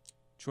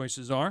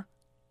 Choices are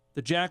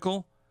the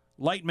Jackal,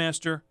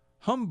 Lightmaster,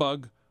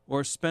 Humbug,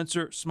 or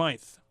Spencer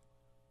Smythe.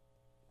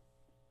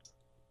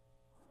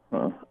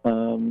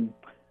 I'm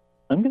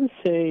going to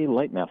say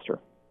Lightmaster.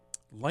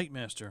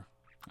 Lightmaster.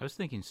 I was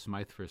thinking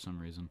Smythe for some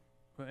reason.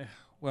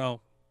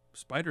 Well,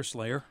 Spider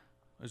Slayer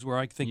is where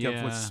I think of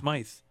with Yeah.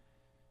 Smythe.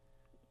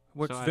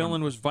 What So I villain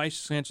don't- was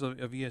Vice Chancellor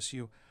of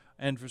ESU?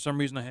 And for some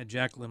reason I had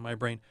Jackal in my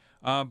brain.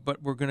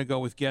 But we're going to go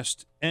with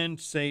guest and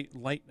say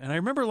Light. And I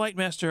remember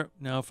Lightmaster,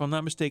 now if I'm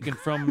not mistaken,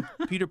 from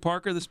Peter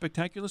Parker, the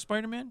Spectacular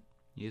Spider-Man.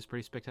 He is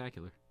pretty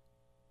spectacular.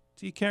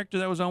 Is he a character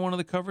that was on one of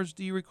the covers?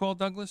 Do you recall,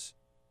 Douglas?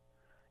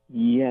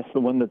 Yes, the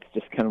one that's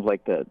just kind of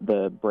like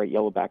the bright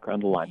yellow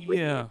background, the lines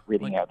Yeah,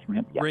 reading like out from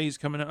him. Yeah. Ray's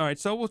coming out. All right,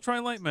 so we'll try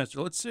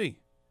Lightmaster. Let's see.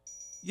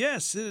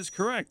 Yes, it is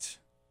correct.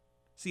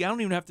 See, I don't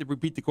even have to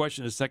repeat the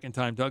question a second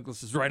time.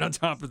 Douglas is right on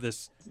top of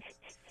this.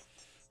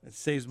 It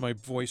saves my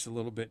voice a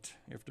little bit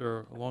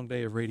after a long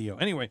day of radio.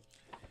 Anyway,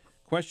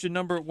 question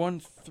number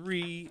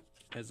 1-3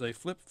 as I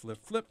flip.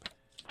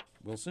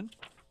 Wilson,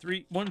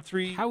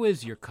 3-1-3. How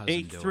is your cousin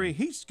 8-3. doing?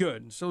 He's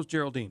good. And so's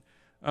Geraldine.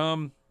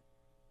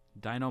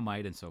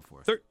 Dynamite and so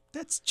forth.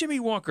 That's Jimmy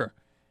Walker.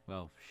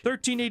 Well, shit.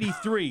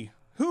 1383.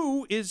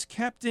 Who is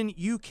Captain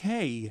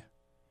UK?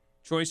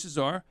 Choices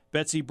are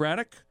Betsy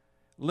Braddock,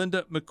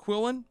 Linda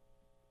McQuillan,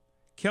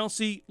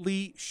 Kelsey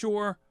Lee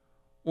Shore,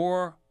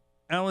 or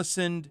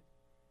Allison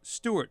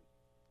Stewart.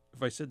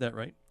 If I said that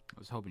right. I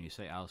was hoping you'd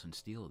say Alison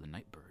Steele, the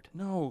Nightbird.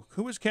 No.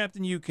 Who is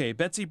Captain UK?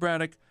 Betsy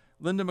Braddock,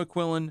 Linda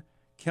McQuillan,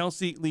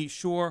 Kelsey Lee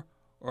Shore,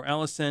 or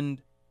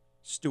Allison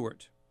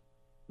Stewart?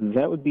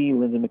 That would be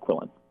Linda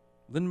McQuillan.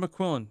 Linda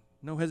McQuillan.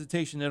 No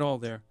hesitation at all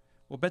there.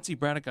 Well, Betsy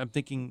Braddock, I'm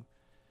thinking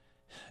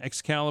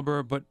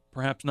Excalibur, but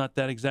perhaps not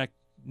that exact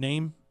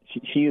name.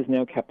 She is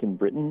now Captain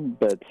Britain,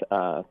 but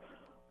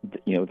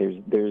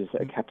there's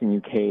a Captain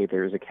UK,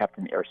 there's a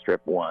Captain Airstrip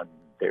 1,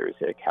 there's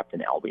a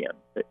Captain Albion.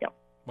 But, yeah.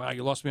 Wow,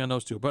 you lost me on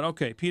those two. But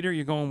okay, Peter,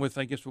 you're going with,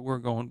 I guess,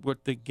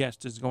 what the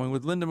guest is going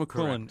with, Linda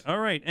McQuillan. Correct. All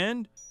right,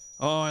 and,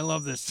 I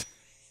love this.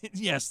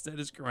 Yes, that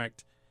is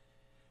correct.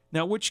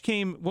 Now,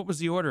 what was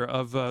the order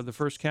of the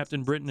first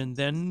Captain Britain, and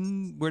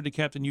then where did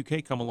Captain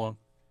UK come along?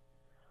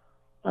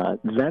 That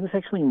is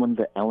actually in one of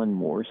the Alan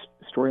Moore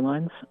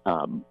storylines,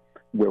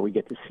 where we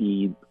get to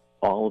see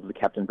all of the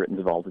Captain Britons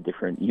of all the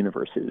different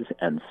universes,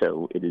 and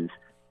so it is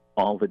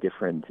all the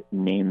different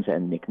names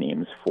and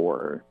nicknames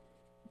for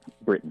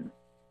Britain,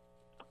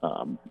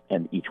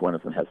 and each one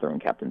of them has their own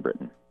Captain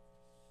Britain,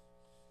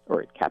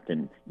 or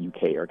Captain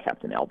UK, or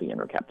Captain Albion,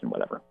 or Captain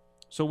whatever.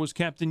 So was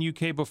Captain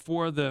UK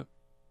before the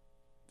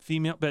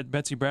female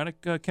Betsy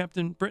Braddock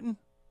Captain Britain?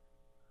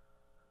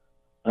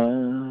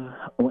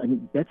 Well, I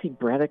mean, Betsy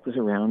Braddock was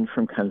around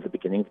from kind of the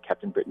beginning of the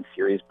Captain Britain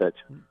series, but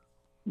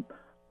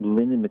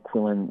Lyndon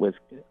McQuillan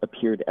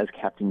appeared as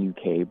Captain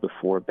UK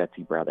before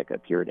Betsy Braddock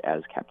appeared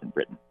as Captain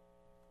Britain.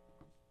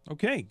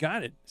 Okay,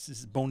 got it. This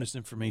is bonus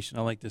information.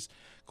 I like this.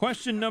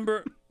 Question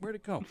number, where'd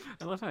it go?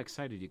 I love how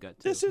excited you got.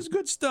 Too. This is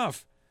good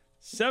stuff.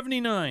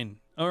 79.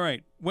 All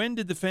right. When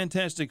did the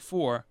Fantastic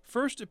Four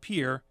first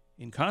appear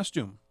in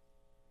costume?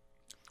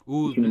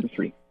 Ooh, Number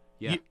 3.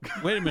 yeah.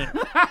 Wait a minute.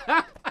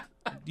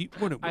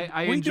 What, I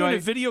are we doing enjoy- a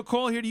video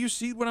call here? Do you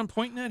see what I'm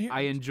pointing at here?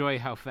 I enjoy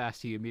how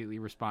fast he immediately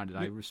responded.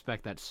 I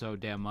respect that so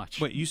damn much.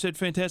 Wait, you said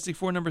Fantastic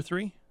Four number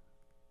 3?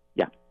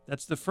 Yeah.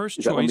 That's the first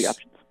Is that one of the choice.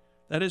 options?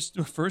 That is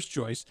the first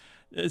choice.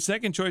 The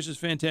second choice is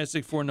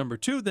Fantastic Four number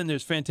 2. Then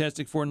there's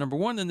Fantastic Four number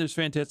 1. Then there's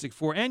Fantastic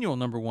Four Annual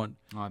number 1.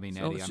 Oh, I mean,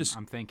 So Eddie, let's just-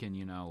 I'm thinking,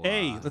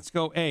 A. Let's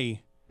go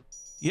A.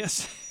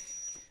 Yes.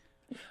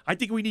 I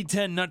think we need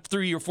 10, not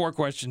 3 or 4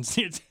 questions.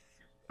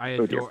 I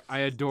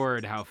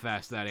adored how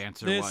fast that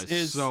answer This was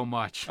is- so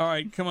much. All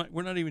right, come on.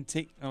 We're not even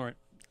taking. All right,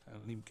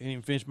 can't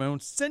even finish my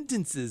own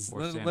sentences. Or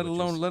Let sandwiches.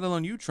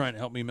 alone you trying to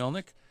help me,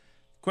 Melnick.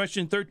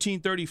 Question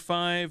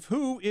 1335.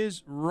 Who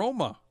is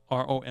Roma?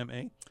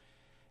 Roma.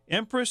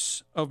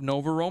 Empress of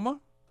Nova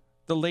Roma,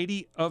 the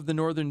Lady of the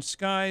Northern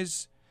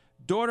Skies,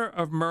 daughter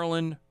of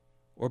Merlin,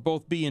 or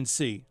both B and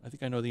C? I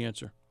think I know the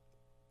answer.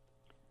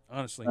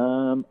 Honestly,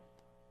 I'm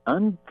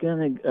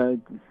gonna.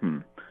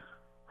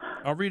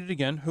 I'll read it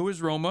again. Who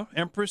is Roma?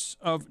 Empress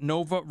of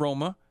Nova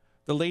Roma,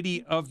 the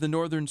Lady of the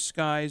Northern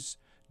Skies,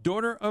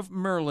 daughter of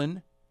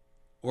Merlin,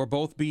 or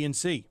both B and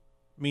C?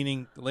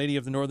 Meaning the Lady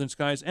of the Northern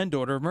Skies and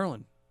daughter of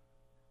Merlin.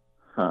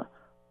 Huh.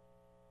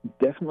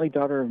 Definitely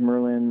daughter of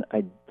Merlin.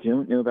 I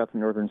don't know about the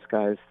Northern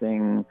Skies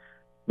thing.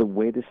 The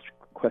way this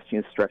question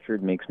is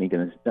structured makes me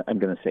I'm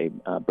gonna say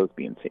both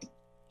B and C.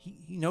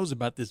 He knows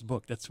about this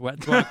book. That's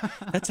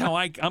how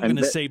I'm going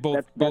to say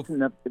both. That's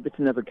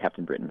another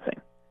Captain Britain thing.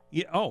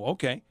 Yeah. Oh,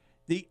 okay.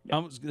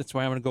 That's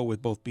why I'm going to go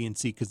with both B and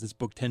C, because this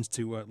book tends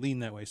to lean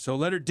that way. So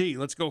letter D.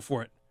 Let's go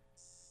for it.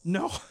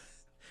 No.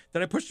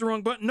 Did I push the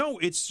wrong button? No.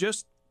 It's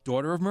just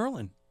daughter of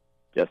Merlin.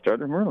 Just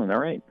daughter of Merlin. All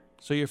right.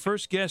 So your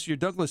first guess, your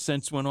Douglas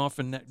sense went off,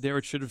 and there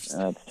it should have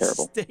That's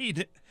terrible.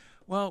 stayed.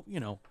 Well,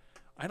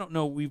 I don't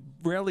know. We've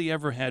rarely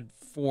ever had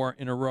 4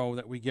 in a row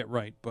that we get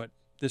right, but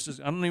This is,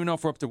 I don't even know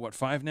if we're up to, what,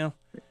 5 now?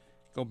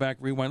 Go back,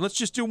 rewind. Let's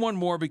just do one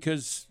more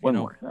because, One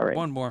more. All right.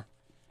 one more.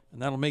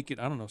 And that'll make it,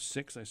 I don't know,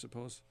 6, I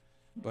suppose.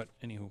 But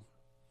anywho,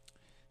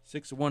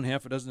 6 of one,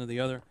 half a dozen of the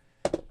other.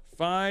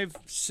 5,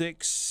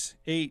 6,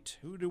 8.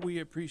 Who do we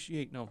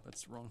appreciate? No,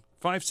 that's wrong.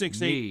 5,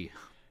 6, 8. Me.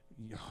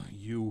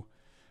 You.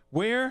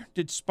 Where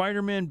did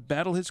Spider-Man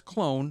battle his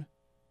clone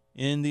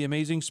in The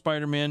Amazing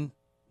Spider-Man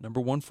number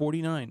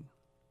 149?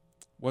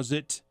 Was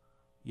it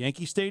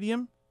Yankee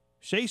Stadium,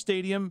 Shea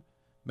Stadium,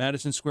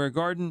 Madison Square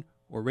Garden,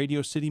 or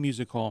Radio City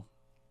Music Hall?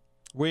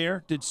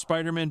 Where did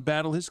Spider-Man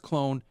battle his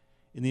clone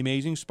in The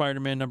Amazing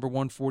Spider-Man number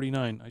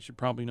 149? I should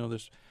probably know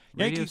this.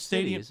 Radio Yankee City,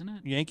 Stadium, isn't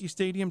it? Yankee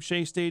Stadium,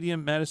 Shea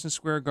Stadium, Madison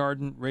Square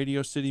Garden,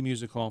 Radio City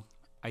Music Hall.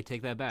 I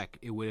take that back.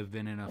 It would have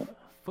been in a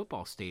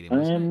football stadium,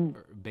 wasn't it?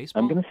 Or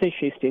baseball? I'm going to say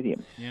Shea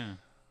Stadium. Yeah.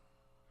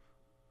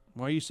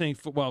 Why are you saying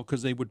football?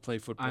 Because they would play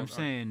football. I'm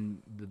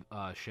saying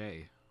the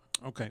Shea.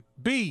 Okay.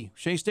 B,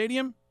 Shea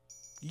Stadium?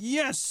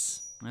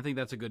 Yes. I think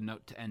that's a good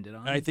note to end it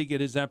on. I think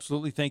it is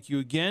absolutely. Thank you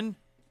again.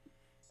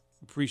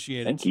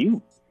 Appreciate it. Thank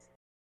you.